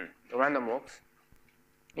random walks.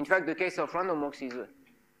 In fact, the case of random walks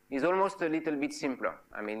is almost a little bit simpler.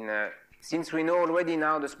 Since we know already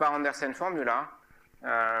now the Spahr-Andersen formula,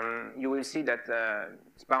 you will see that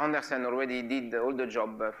Spahr-Andersen already did all the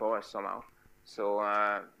job for us somehow. So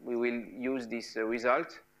we will use this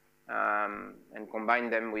result and combine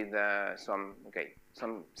them with some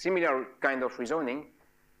similar kind of reasoning,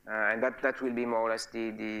 and that will be more or less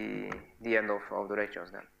the end of the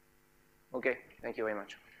lectures then. Okay, thank you very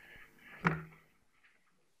much.